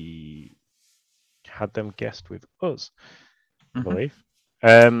 we had them guest with us, I believe.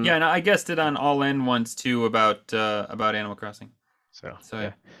 Yeah, and I guessed it on All In once too about Animal Crossing. So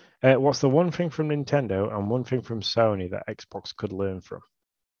yeah. What's the one thing from Nintendo and one thing from Sony that Xbox could learn from?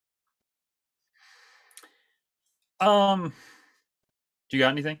 Do you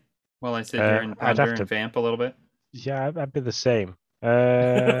got anything? While I sit here and ponder and vamp a little bit. Yeah, I'd be the same.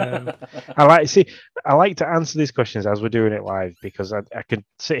 I like to answer these questions as we're doing it live because I could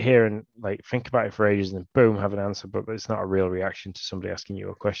sit here and like think about it for ages and then boom, have an answer, but it's not a real reaction to somebody asking you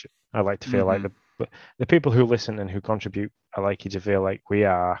a question. I like to feel like the people who listen and who contribute, I like you to feel like we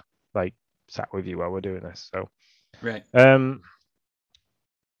are like sat with you while we're doing this. So right. From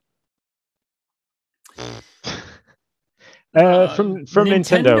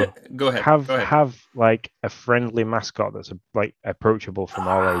Nintendo, go ahead. Have like a friendly mascot that's like approachable from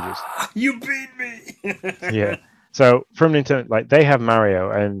all ages. You beat me. Yeah. So from Nintendo, like they have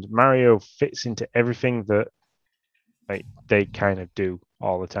Mario, and Mario fits into everything that like they kind of do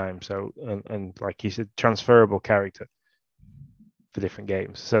all the time. So and like he's a transferable character for different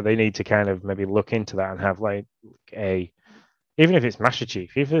games. So they need to kind of maybe look into that and have like even if it's Master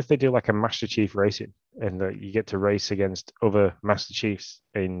Chief, even if they do like a Master Chief racing, and you get to race against other Master Chiefs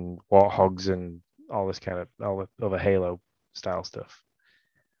in Warthogs and all the other Halo style stuff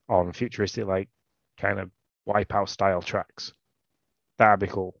on futuristic, like kind of Wipeout style tracks, that'd be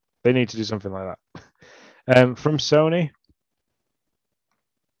cool. They need to do something like that. From Sony,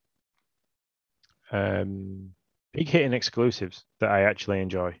 big hitting exclusives that I actually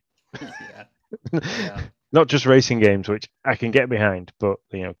enjoy. Yeah. Not just racing games, which I can get behind, but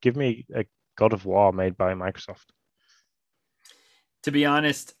give me a God of War made by Microsoft. To be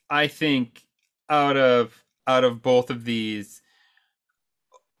honest, I think out of both of these,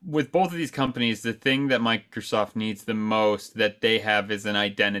 with both of these companies, the thing that Microsoft needs the most that they have is an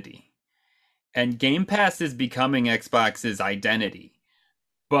identity. And Game Pass is becoming Xbox's identity.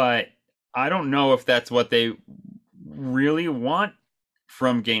 But I don't know if that's what they really want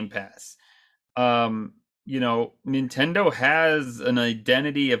from Game Pass. Nintendo has an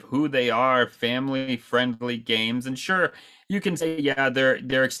identity of who they are, family-friendly games. And sure, you can say, yeah,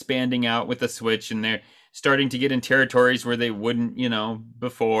 they're expanding out with the Switch and they're starting to get in territories where they wouldn't,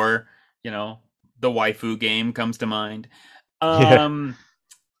 before, the waifu game comes to mind. But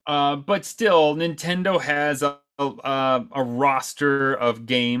still, Nintendo has a roster of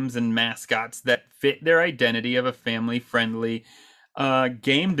games and mascots that fit their identity of a family-friendly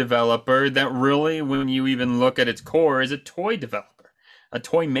game developer that really, when you even look at its core, is a toy developer, a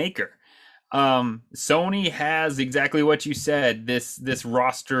toy maker. Sony has exactly what you said. This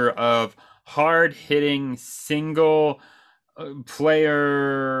roster of hard hitting single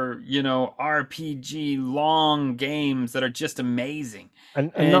player, RPG long games that are just amazing. And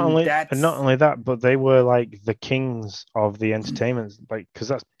not And only that's that, but they were like the kings of the entertainment, like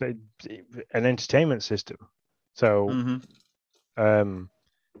because an entertainment system. So mhm. um,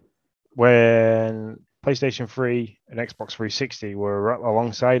 when PlayStation 3 and Xbox 360 were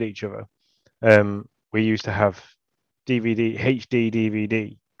alongside each other, we used to have DVD, HD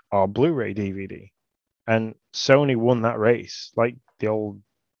DVD, or Blu-ray DVD, and Sony won that race, like the old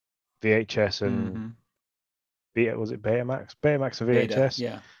VHS and Mhm. Was it Betamax and Beta, VHS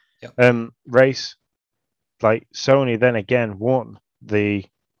yeah. Yep. race. Like Sony then again won the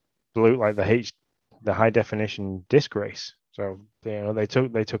blue, like the high definition disc race. So they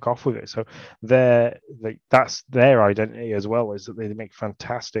took off with it. So that's their identity as well, is that they make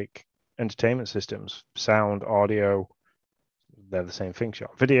fantastic entertainment systems, sound, audio. They're the same thing,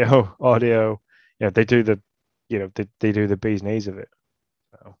 shot video, audio. They do they do the bee's knees of it.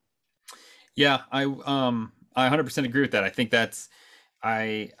 So, Yeah, I 100% agree with that. I think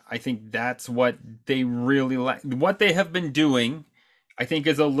that's what they really like. What they have been doing, I think,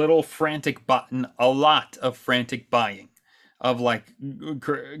 is a little frantic button, a lot of frantic buying of like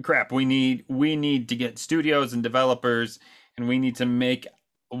crap. We need to get studios and developers, and we need to make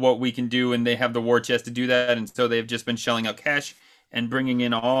what we can do, and they have the war chest to do that, and so they've just been shelling out cash and bringing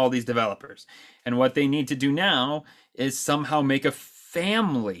in all these developers. And what they need to do now is somehow make a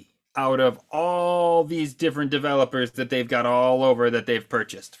family out of all these different developers that they've got all over that they've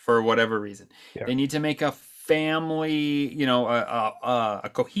purchased for whatever reason. yeah, They need to make a family, a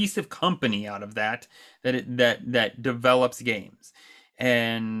cohesive company out of that develops games,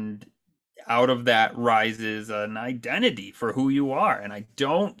 and out of that rises an identity for who you are. And I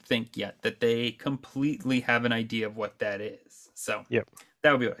don't think yet that they completely have an idea of what that is. So yep.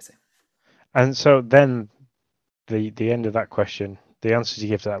 that would be what I say. And so then the end of that question, the answers you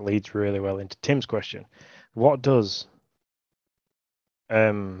give to that leads really well into Tim's question. What does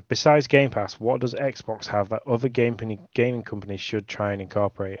besides Game Pass, what does Xbox have that other gaming companies should try and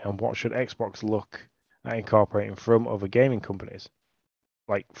incorporate, and what should Xbox look at incorporating from other gaming companies,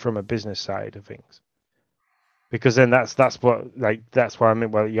 like from a business side of things? Because then that's why I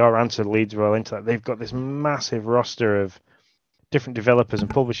mean, well, your answer leads well into that. They've got this massive roster of different developers and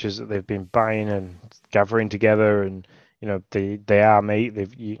publishers that they've been buying and gathering together, and they are mate.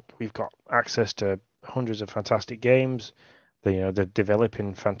 We've got access to hundreds of fantastic games. They're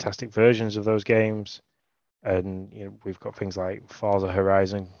developing fantastic versions of those games, and we've got things like Forza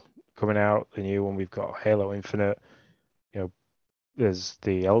Horizon coming out, the new one. We've got Halo Infinite. You know, there's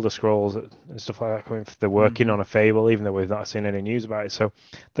the Elder Scrolls and stuff like that coming. They're working Mm-hmm. on a Fable, even though we've not seen any news about it. So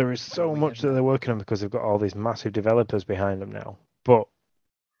there is Oh, so we have much that not. they're working on because they've got all these massive developers behind them now. But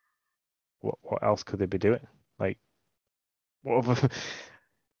what else could they be doing? Like what other?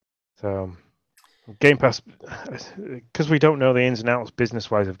 So Game Pass, because we don't know the ins and outs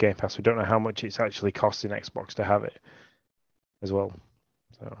business wise of Game Pass, we don't know how much it's actually costing Xbox to have it as well.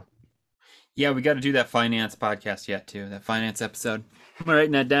 So Yeah, we got to do that finance podcast yet too. That finance episode. I'm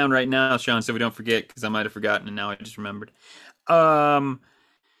writing that down right now, Sean, so we don't forget because I might have forgotten and now I just remembered. Um,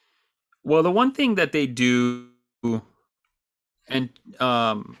 well, the one thing that they do, and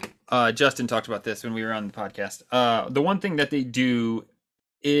Justin talked about this when we were on the podcast. The one thing that they do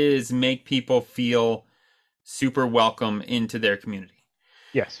is make people feel super welcome into their community.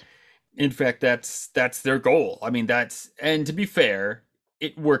 yes, In fact, that's their goal. I mean, and to be fair,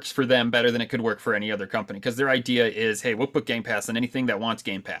 it works for them better than it could work for any other company because their idea is, hey, we'll put Game Pass on anything that wants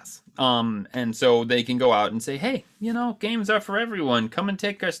Game Pass. And so they can go out and say, hey, games are for everyone. Come and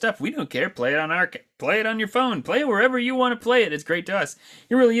take our stuff. We don't care. Play it on your phone. Play it wherever you want to play it. It's great to us.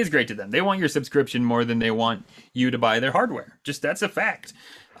 It really is great to them. They want your subscription more than they want you to buy their hardware. Just that's a fact.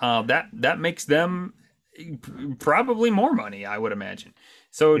 That makes them probably more money, I would imagine.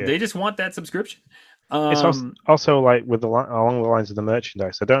 So yeah. they just want that subscription. It's Um, also like with along the lines of the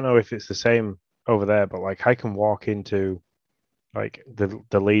merchandise. I don't know if it's the same over there, but like I can walk into like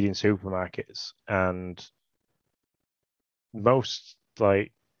the leading supermarkets, and most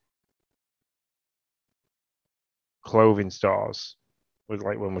like clothing stores with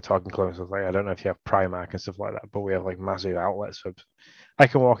like when we're talking clothing stuff, like I don't know if you have Primark and stuff like that, but we have like massive outlets for. I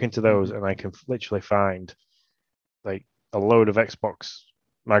can walk into those mhm. and I can literally find like a load of Xbox,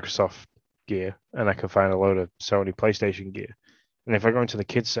 Microsoft gear, and I can find a load of Sony PlayStation gear. And if I go into the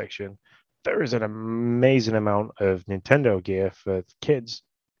kids section, there is an amazing amount of Nintendo gear for kids,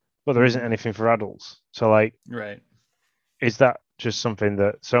 but there isn't Mm, anything for adults. So, like, right. is that just something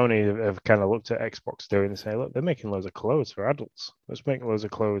that Sony have kind of looked at Xbox doing and say, look, they're making loads of clothes for adults. Let's make loads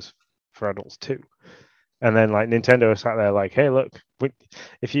of clothes for adults too. And then like Nintendo sat there like, hey, look,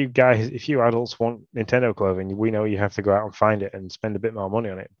 if you adults want Nintendo clothing, we know you have to go out and find it and spend a bit more money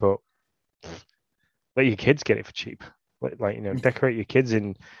on it, but let your kids get it for cheap. Decorate your kids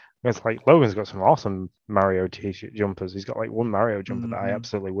in. It's like Logan's got some awesome Mario t-shirt jumpers. He's got like one Mario jumper that I Hmm.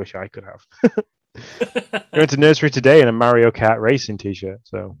 absolutely wish I could have. I went to nursery today in a Mario Kart racing t-shirt,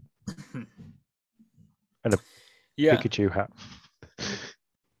 so and a Yeah. Pikachu hat.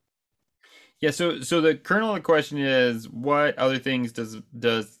 Yeah, so the kernel of the question is, what other things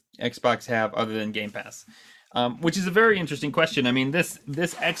does Xbox have other than Game Pass? Which is a very interesting question. I mean, this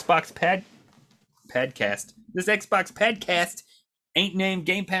Xbox Padcast ain't named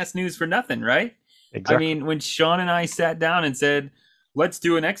Game Pass news for nothing, right? I Exactly. mean, when Sean and I sat down and said, "Let's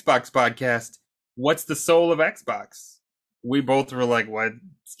do an Xbox podcast," what's the soul of Xbox? We both were like, "What?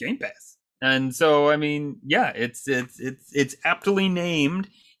 It's Game Pass." And so, I mean, yeah, it's aptly named.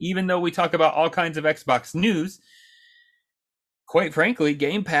 Even though we talk about all kinds of Xbox news, quite frankly,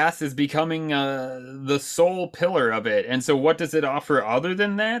 Game Pass is becoming the sole pillar of it. And so, what does it offer other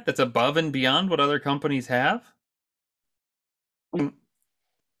than that? That's above and beyond what other companies have.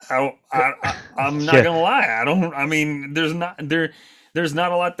 I'm not Yeah, gonna lie. I don't. I mean, there's not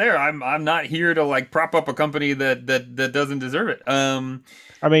a lot there. I'm not here to like prop up a company that doesn't deserve it.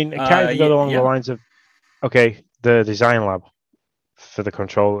 I mean, it can't even Yeah, go along the yeah. lines of okay, the design lab for the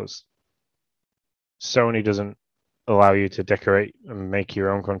controllers. Sony doesn't allow you to decorate and make your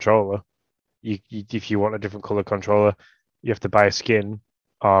own controller. If you want a different color controller, you have to buy a skin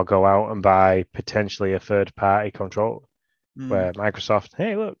or go out and buy potentially a third party controller. Mm. Where Microsoft,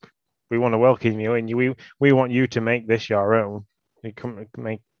 hey, look, we want to welcome you and we want you to make this your own. You come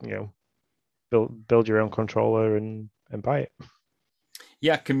make build your own controller and buy it.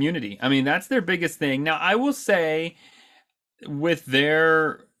 Yeah, community. I mean, that's their biggest thing. Now, I will say, with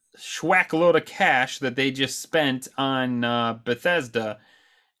their schwack load of cash that they just spent on Bethesda,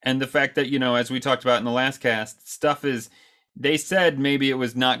 and the fact that, as we talked about in the last cast, stuff is. They said maybe it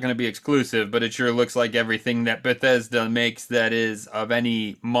was not going to be exclusive, but it sure looks like everything that Bethesda makes that is of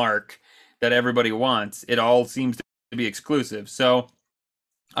any mark that everybody wants, it all seems to be exclusive. So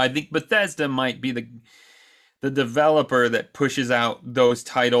I think Bethesda might be the developer that pushes out those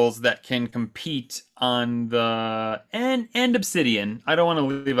titles that can compete on the and Obsidian. I don't want to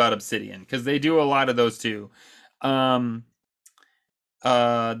leave out Obsidian because they do a lot of those too. Um,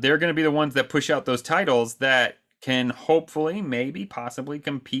 they're going to be the ones that push out those titles that can hopefully, maybe, possibly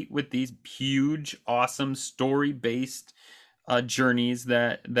compete with these huge, awesome story-based journeys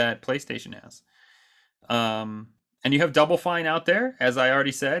that PlayStation has. Um, and you have Double Fine out there, as I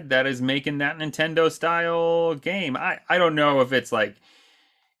already said, that is making that Nintendo style game. I don't know if it's like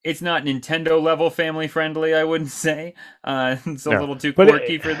it's not Nintendo level family friendly. I wouldn't say it's a No, little too but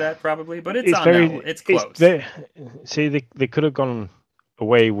quirky for that probably, but it's it's on that. very It's it's close. very see they could have gone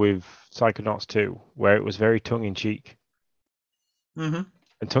away with Psychonauts 2, where it was very tongue in cheek. Mm-hmm.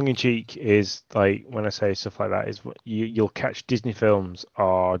 And tongue in cheek is like when I say stuff like that is what you'll catch Disney films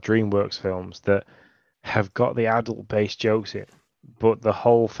or DreamWorks films that have got the adult based jokes in, but the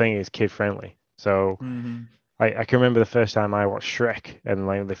whole thing is kid friendly. So Mm-hmm. I can remember the first time I watched Shrek and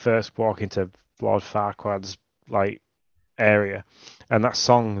like they first walk into Lord Farquaad's like area, and that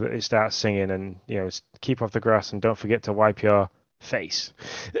song that it starts singing, and keep off the grass and don't forget to wipe your face.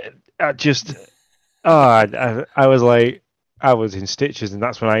 I just, I was like, I was in stitches, and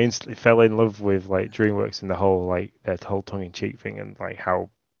that's when I instantly fell in love with like DreamWorks and the whole like that whole tongue in cheek thing, and like how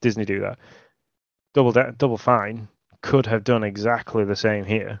Disney do that. Double Fine could have done exactly the same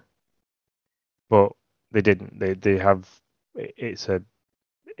here, but they didn't. They have it's a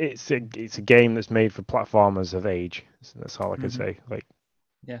it's a game that's made for platformers of age. That's all I could Mm-hmm. say. Like,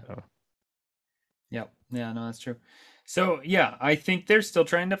 Yeah. oh, Yep. Yeah. No, that's true. So yeah, I think they're still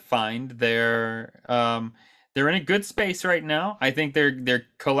trying to find their. They're in a good space right now. I think they're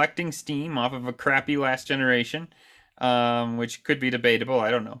collecting steam off of a crappy last generation, which could be debatable.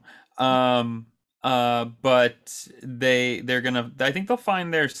 I don't know. But they're gonna. I think they'll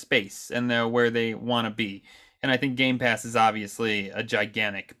find their space and they're where they want to be. And I think Game Pass is obviously a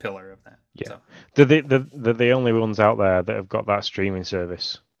gigantic pillar of that. yeah, So. they're the only ones out there that have got that streaming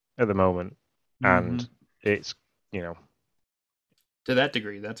service at the moment, Mm-hmm. and it's you know To that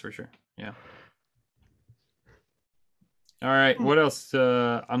degree, that's for sure. Yeah. All right. What else?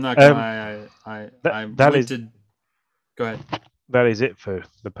 I'm not gonna um lie. I that I that went is to. Go ahead. that is it for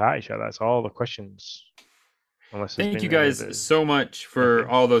the party chat. That's all the questions. Unless there's Thank been you any guys others. so much for Okay.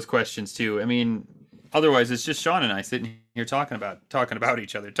 all those questions too. I mean, otherwise it's just Sean and I sitting here talking about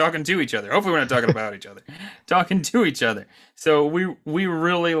each other, talking to each other. Hopefully we're not talking about each other, talking to each other. So we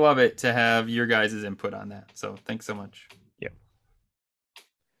really love it to have your guys' input on that. So thanks so much. Yeah.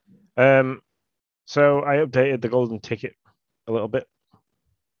 So I updated the golden ticket a little bit.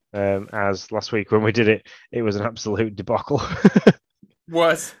 As last week when we did it, it was an absolute debacle. so,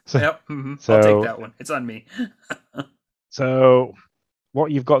 Yep. Mm-hmm. I'll take so, that one. It's on me. so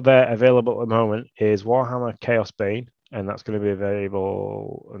what you've got there available at the moment is Warhammer Chaos Bane, and that's going to be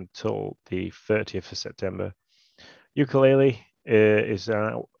available until the 30th of September. Ukulele is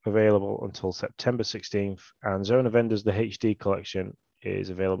available until September 16th, and Zone of Enders, the HD collection, is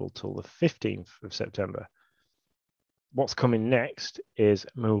available till the 15th of September. What's coming next is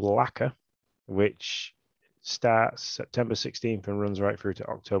Mulaka, which starts September 16th and runs right through to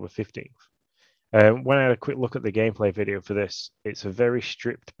October 15th. When I had a quick look at the gameplay video for this, it's a very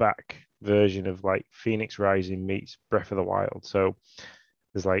stripped back version of like Phoenix Rising meets Breath of the Wild. So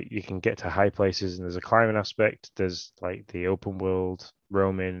there's like you can get to high places and there's a climbing aspect. There's like the open world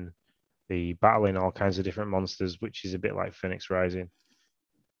roaming, the battling all kinds of different monsters, which is a bit like Phoenix Rising.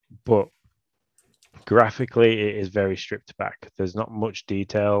 But graphically, it is very stripped back. There's not much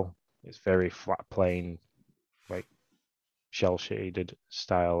detail. It's very flat, plain, like shell shaded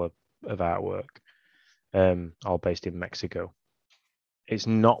style of artwork, all based in Mexico. It's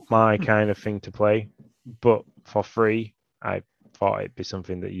not my kind of thing to play, but for free, I thought it'd be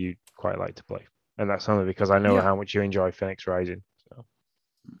something that you'd quite like to play. And that's only because I know Yeah, how much you enjoy Phoenix Rising. So,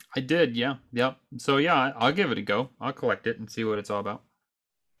 I did. Yeah. Yep. So yeah, I'll give it a go. I'll collect it and see what it's all about.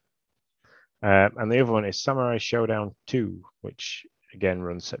 and the other one is Samurai Showdown 2, which again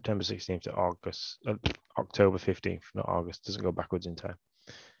runs September 16th to October 15th, not August. Doesn't go backwards in time.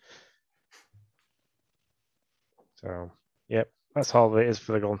 So, yep, that's all it is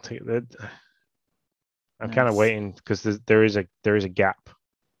for the golden ticket. I'm kind of Nice. waiting because there is a gap.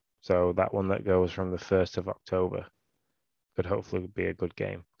 So that one that goes from the 1st of October could hopefully be a good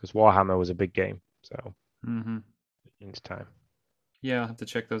game because Warhammer was a big game. So Mm-hmm. it's time. Yeah, I'll have to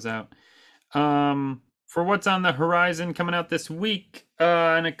check those out. For what's on the horizon coming out this week,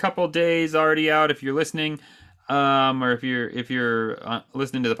 in a couple days, already out if you're listening, or if you're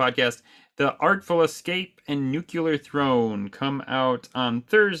listening to the podcast, the Artful Escape and Nuclear Throne come out on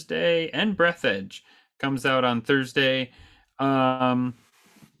Thursday, and Breath Edge comes out on Thursday. I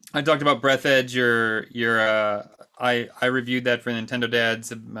talked about Breath Edge. I reviewed that for Nintendo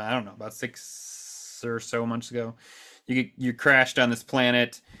Dads. I don't know, about 6 or so months ago. You crashed on this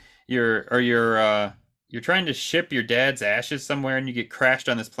planet. You're trying to ship your dad's ashes somewhere, and you get crashed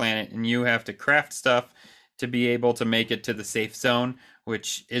on this planet, and you have to craft stuff to be able to make it to the safe zone,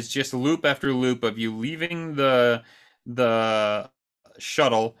 which is just loop after loop of you leaving the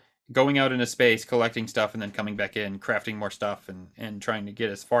shuttle, going out into space, collecting stuff, and then coming back in, crafting more stuff, and trying to get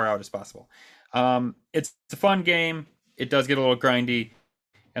as far out as possible. It's a fun game. It does get a little grindy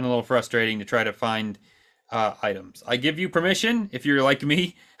and a little frustrating to try to find items. I give you permission if you're like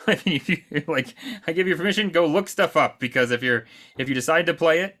me. If you like, I give you permission. Go look stuff up because if you decide to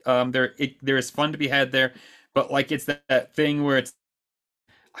play it, there is fun to be had there. But like it's that thing where it's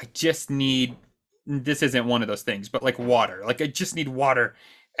I just need this isn't one of those things, but like water. Like I just need water,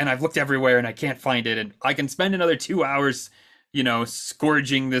 and I've looked everywhere and I can't find it, and I can spend another 2 hours,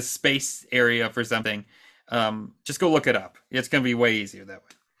 scourging this space area for something. Just go look it up. It's gonna be way easier that way.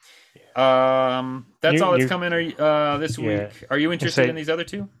 That's all that's New, coming. This yeah. week? Are you interested in these other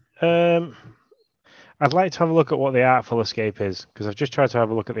two? Um, I'd like to have a look at what the Artful Escape is because I've just tried to have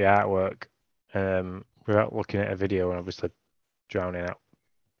a look at the artwork, without looking at a video and obviously drowning out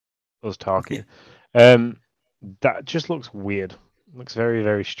us talking. That just looks weird. It looks very,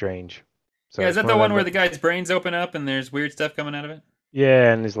 very strange. So Yeah, is it's that one the of one them where that, the guy's brains open up and there's weird stuff coming out of it?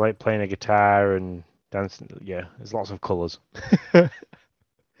 yeah, and he's like playing a guitar and dancing. Yeah, there's lots of colors.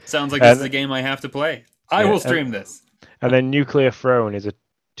 Sounds like this is a and game I have to play. I yeah, will stream this. and then Nuclear Throne is a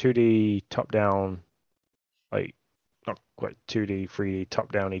 2D top-down, like not quite 2D, 3D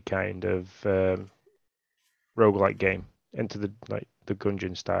top-downy kind of roguelike game into the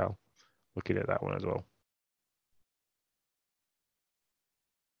Gungeon style. Looking at that one as well.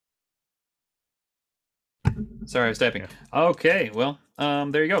 Sorry, I was typing. Yeah. Okay, well,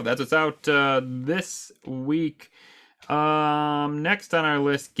 there you go. That's what's out this week. Next on our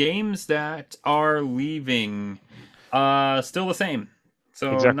list, games that are leaving. Still the same.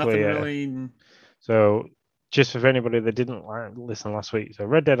 So Exactly. nothing Yeah. really. So just for anybody that didn't listen last week, so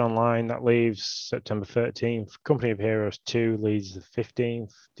Red Dead Online, that leaves September 13th. Company of Heroes 2 leads the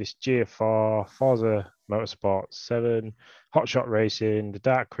 15th. Disgaea 4, Forza Motorsport 7, Hotshot Racing, The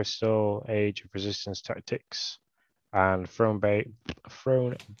Dark Crystal, Age of Resistance Tactics, and Thronebreaker,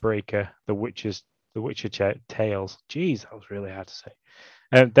 The Witcher Tales. Jeez, that was really hard to say.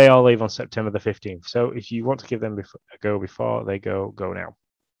 They all leave on September the 15th. So if you want to give them a go before they go now,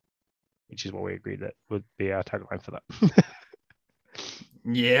 which is what we agreed that would be our tagline for that.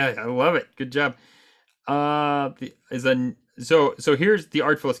 Yeah, I love it. Good job. So here's The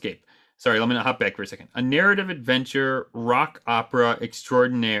Artful Escape. Sorry, let me hop back for a second. A narrative adventure rock opera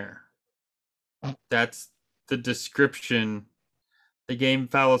extraordinaire. That's the description. The game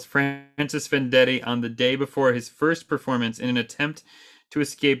follows Francis Vendetti on the day before his first performance in an attempt to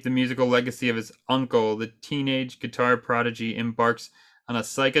escape the musical legacy of his uncle. The teenage guitar prodigy embarks on a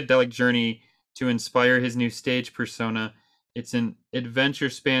psychedelic journey to inspire his new stage persona. It's an adventure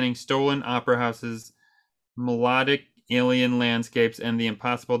spanning stolen opera houses, melodic alien landscapes, and the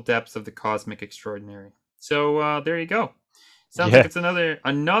impossible depths of the cosmic extraordinary. So there you go. Sounds like it's another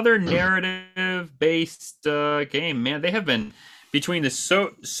narrative based game. Man, they have been between the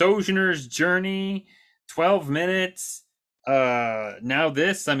Sojourner's Journey, 12 minutes, now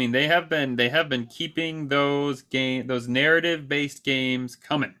this. I mean, they have been keeping those narrative based games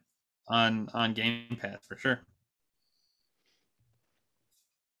coming on Game Pass for sure.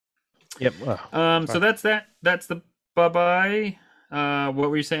 Yep. So that's that. That's the bye-bye. What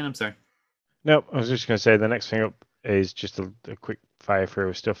were you saying? I'm sorry. No, I was just going to say the next thing up is just a quick fire through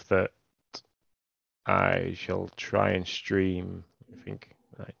of stuff that I shall try and stream. I think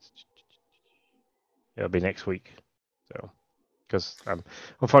it'll be next week. So, because I'm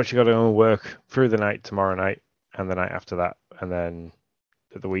unfortunately got to work through the night tomorrow night and the night after that, and then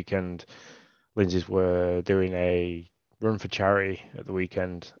at the weekend, Lindsay's were doing a run for charity at the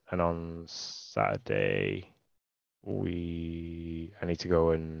weekend, and on Saturday I need to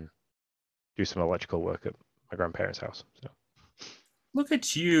go and do some electrical work at my grandparents' house. So look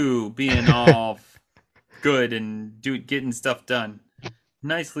at you being all good and getting stuff done.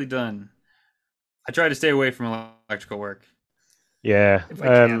 Nicely done. I try to stay away from electrical work. Yeah.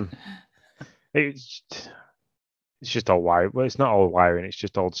 It's just all wiring. Well, it's not all wiring. It's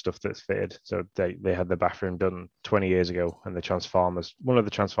just old stuff that's fitted. So they had the bathroom done 20 years ago, and one of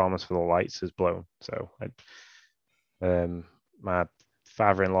the transformers for the lights has blown. So my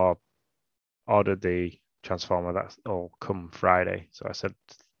father-in-law ordered the transformer. That's all come Friday. So I said,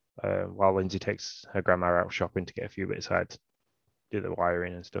 while Lindsay takes her grandma out shopping to get a few bits, I'd do the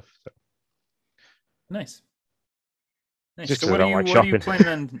wiring and stuff. So nice. Just so what are you planning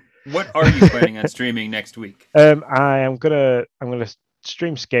on? What are you planning on streaming next week? I'm gonna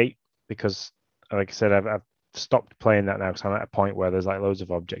stream Skate because, like I said, I've stopped playing that now because I'm at a point where there's like loads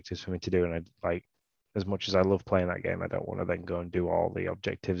of objectives for me to do, and I like, as much as I love playing that game, I don't want to then go and do all the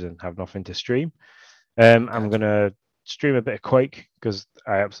objectives and have nothing to stream. Gotcha. I'm gonna stream a bit of Quake because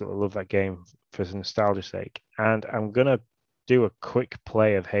I absolutely love that game for nostalgia's sake, and I'm gonna do a quick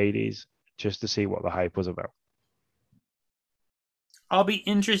play of Hades just to see what the hype was about. I'll be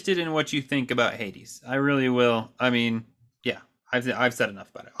interested in what you think about Hades. I really will. I mean, yeah, I've said enough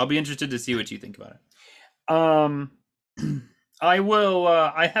about it. I'll be interested to see what you think about it. I will.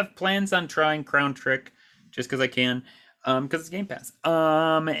 I have plans on trying Crown Trick just because I can, because it's Game Pass.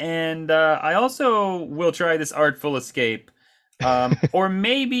 And I also will try this Artful Escape, or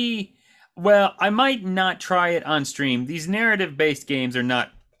maybe. Well, I might not try it on stream. These narrative-based games are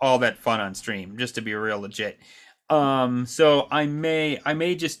not all that fun on stream, just to be real legit. So I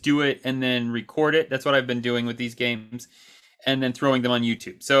may just do it and then record it. That's what I've been doing with these games, and then throwing them on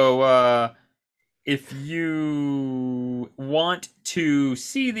YouTube. So if you want to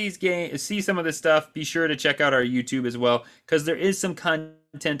see these games, see some of this stuff, be sure to check out our YouTube as well, because there is some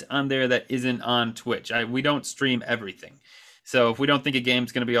content on there that isn't on Twitch. We don't stream everything. So if we don't think a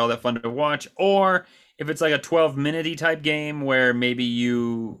game's going to be all that fun to watch, or if it's like a 12-minute type game where maybe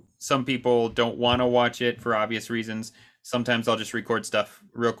some people don't want to watch it for obvious reasons, sometimes I'll just record stuff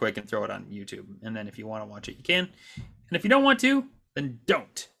real quick and throw it on YouTube. And then if you want to watch it, you can. And if you don't want to, then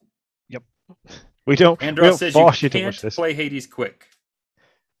don't. Yep. We don't. Andros says you can't play Hades quick.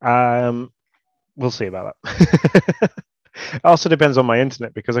 We'll see about that. It also depends on my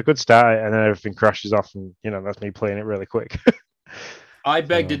internet, because I could start it and then everything crashes off, and that's me playing it really quick. I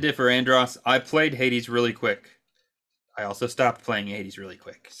beg to differ, Andros. I played Hades really quick. I also stopped playing Hades really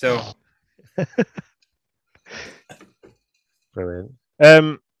quick. So brilliant.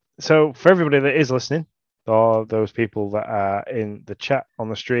 So for everybody that is listening, all those people that are in the chat on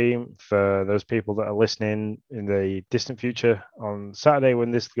the stream, for those people that are listening in the distant future on Saturday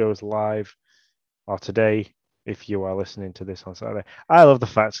when this goes live, or today if you are listening to this on Saturday. I love the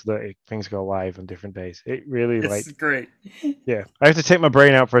fact that things go live on different days. It really It's great. yeah. I have to take my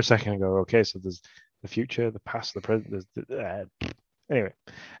brain out for a second and go, okay, so there's the future, the past, the present. Anyway,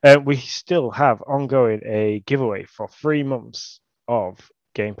 we still have ongoing a giveaway for 3 months of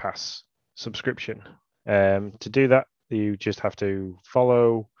Game Pass subscription. To do that, you just have to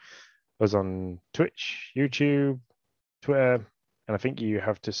follow us on Twitch, YouTube, Twitter, and I think you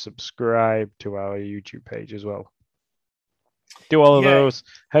have to subscribe to our YouTube page as well. Do all of those.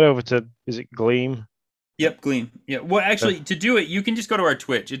 Head over to, is it Gleam? Yep, Gleam. Yeah. Well, actually, to do it, you can just go to our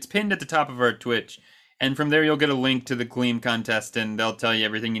Twitch. It's pinned at the top of our Twitch, and from there you'll get a link to the Gleam contest, and they'll tell you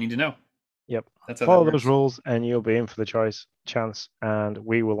everything you need to know. Yep. That's how follow those rules, and you'll be in for the chance, and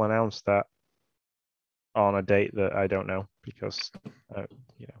we will announce that on a date that I don't know because,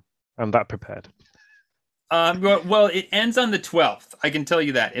 I'm that prepared. Well, it ends on the 12th. I can tell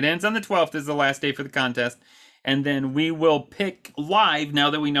you that. It ends on the 12th is the last day for the contest. And then we will pick live now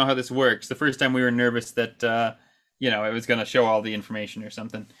that we know how this works. The first time we were nervous that, it was going to show all the information or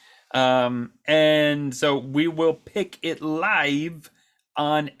something. And so we will pick it live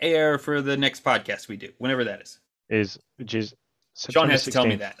on air for the next podcast we do, whenever that is. Which is Sean has 16th. To tell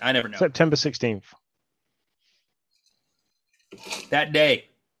me that. I never know. September 16th. That day.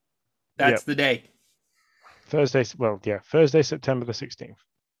 That's the day. Thursday, September the 16th.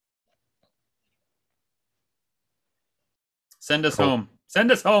 Send us home.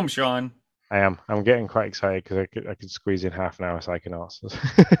 Send us home, Sean. I am. I'm getting quite excited because I could squeeze in half an hour Psychonauts.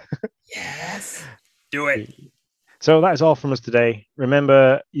 Yes. Do it. So that is all from us today.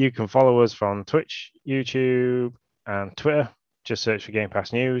 Remember, you can follow us from Twitch, YouTube, and Twitter. Just search for Game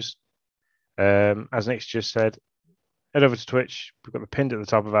Pass News. As Nick's just said, head over to Twitch. We've got the pinned at the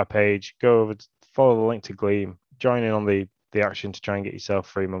top of our page. Go over, follow the link to Gleam. Join in on the action to try and get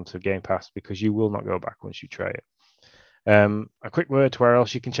yourself 3 months of Game Pass because you will not go back once you try it. A quick word to where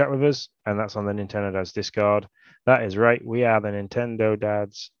else you can chat with us, and that's on the Nintendo Dads Discord. That is right. We are the Nintendo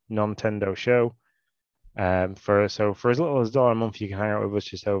Dads Nintendo Show. For as little as $1 a month, you can hang out with us.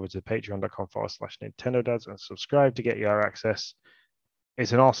 Just over to patreon.com/Nintendo Dads and subscribe to get your access.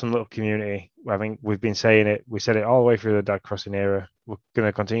 It's an awesome little community. I think we've been saying it. We said it all the way through the Dad Crossing era. We're going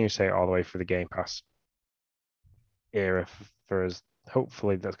to continue to say it all the way through the Game Pass era for us.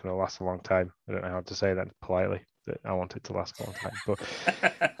 Hopefully, that's going to last a long time. I don't know how to say that politely. That I want it to last a long time, but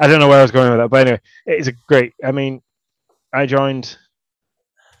I don't know where I was going with that. But anyway, it's a great. I mean, I joined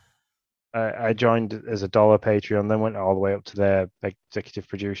as a $1 Patreon, then went all the way up to their executive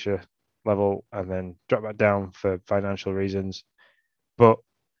producer level, and then dropped back down for financial reasons. But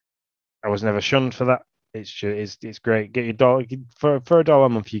I was never shunned for that. It's great. Get your $1 for $1 a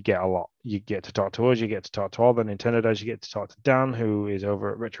month. You get a lot. You get to talk to us. You get to talk to all the Nintendo Dads. You get to talk to Dan, who is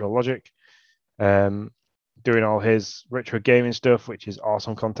over at Retro Logic. Doing all his retro gaming stuff, which is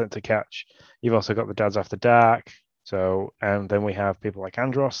awesome content to catch. You've also got the Dads After Dark. So, and then we have people like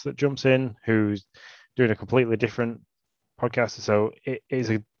Andros that jumps in, who's doing a completely different podcast. So it is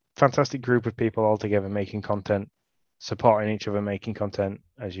a fantastic group of people all together making content, supporting each other, making content,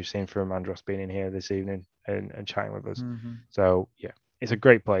 as you've seen from Andros being in here this evening and chatting with us. Mm-hmm. So yeah, it's a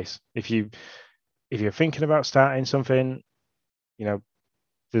great place. If you're thinking about starting something,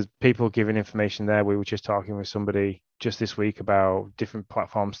 there's people giving information there. We were just talking with somebody just this week about different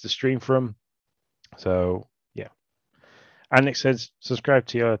platforms to stream from. So, yeah. And Nick says, subscribe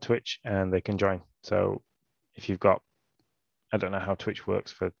to your Twitch and they can join. So, if you've got, I don't know how Twitch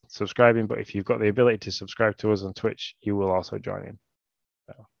works for subscribing, but if you've got the ability to subscribe to us on Twitch, you will also join in.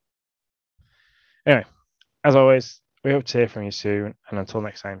 So, anyway, as always, we hope to hear from you soon. And until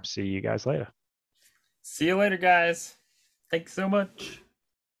next time, see you guys later. See you later, guys. Thanks so much.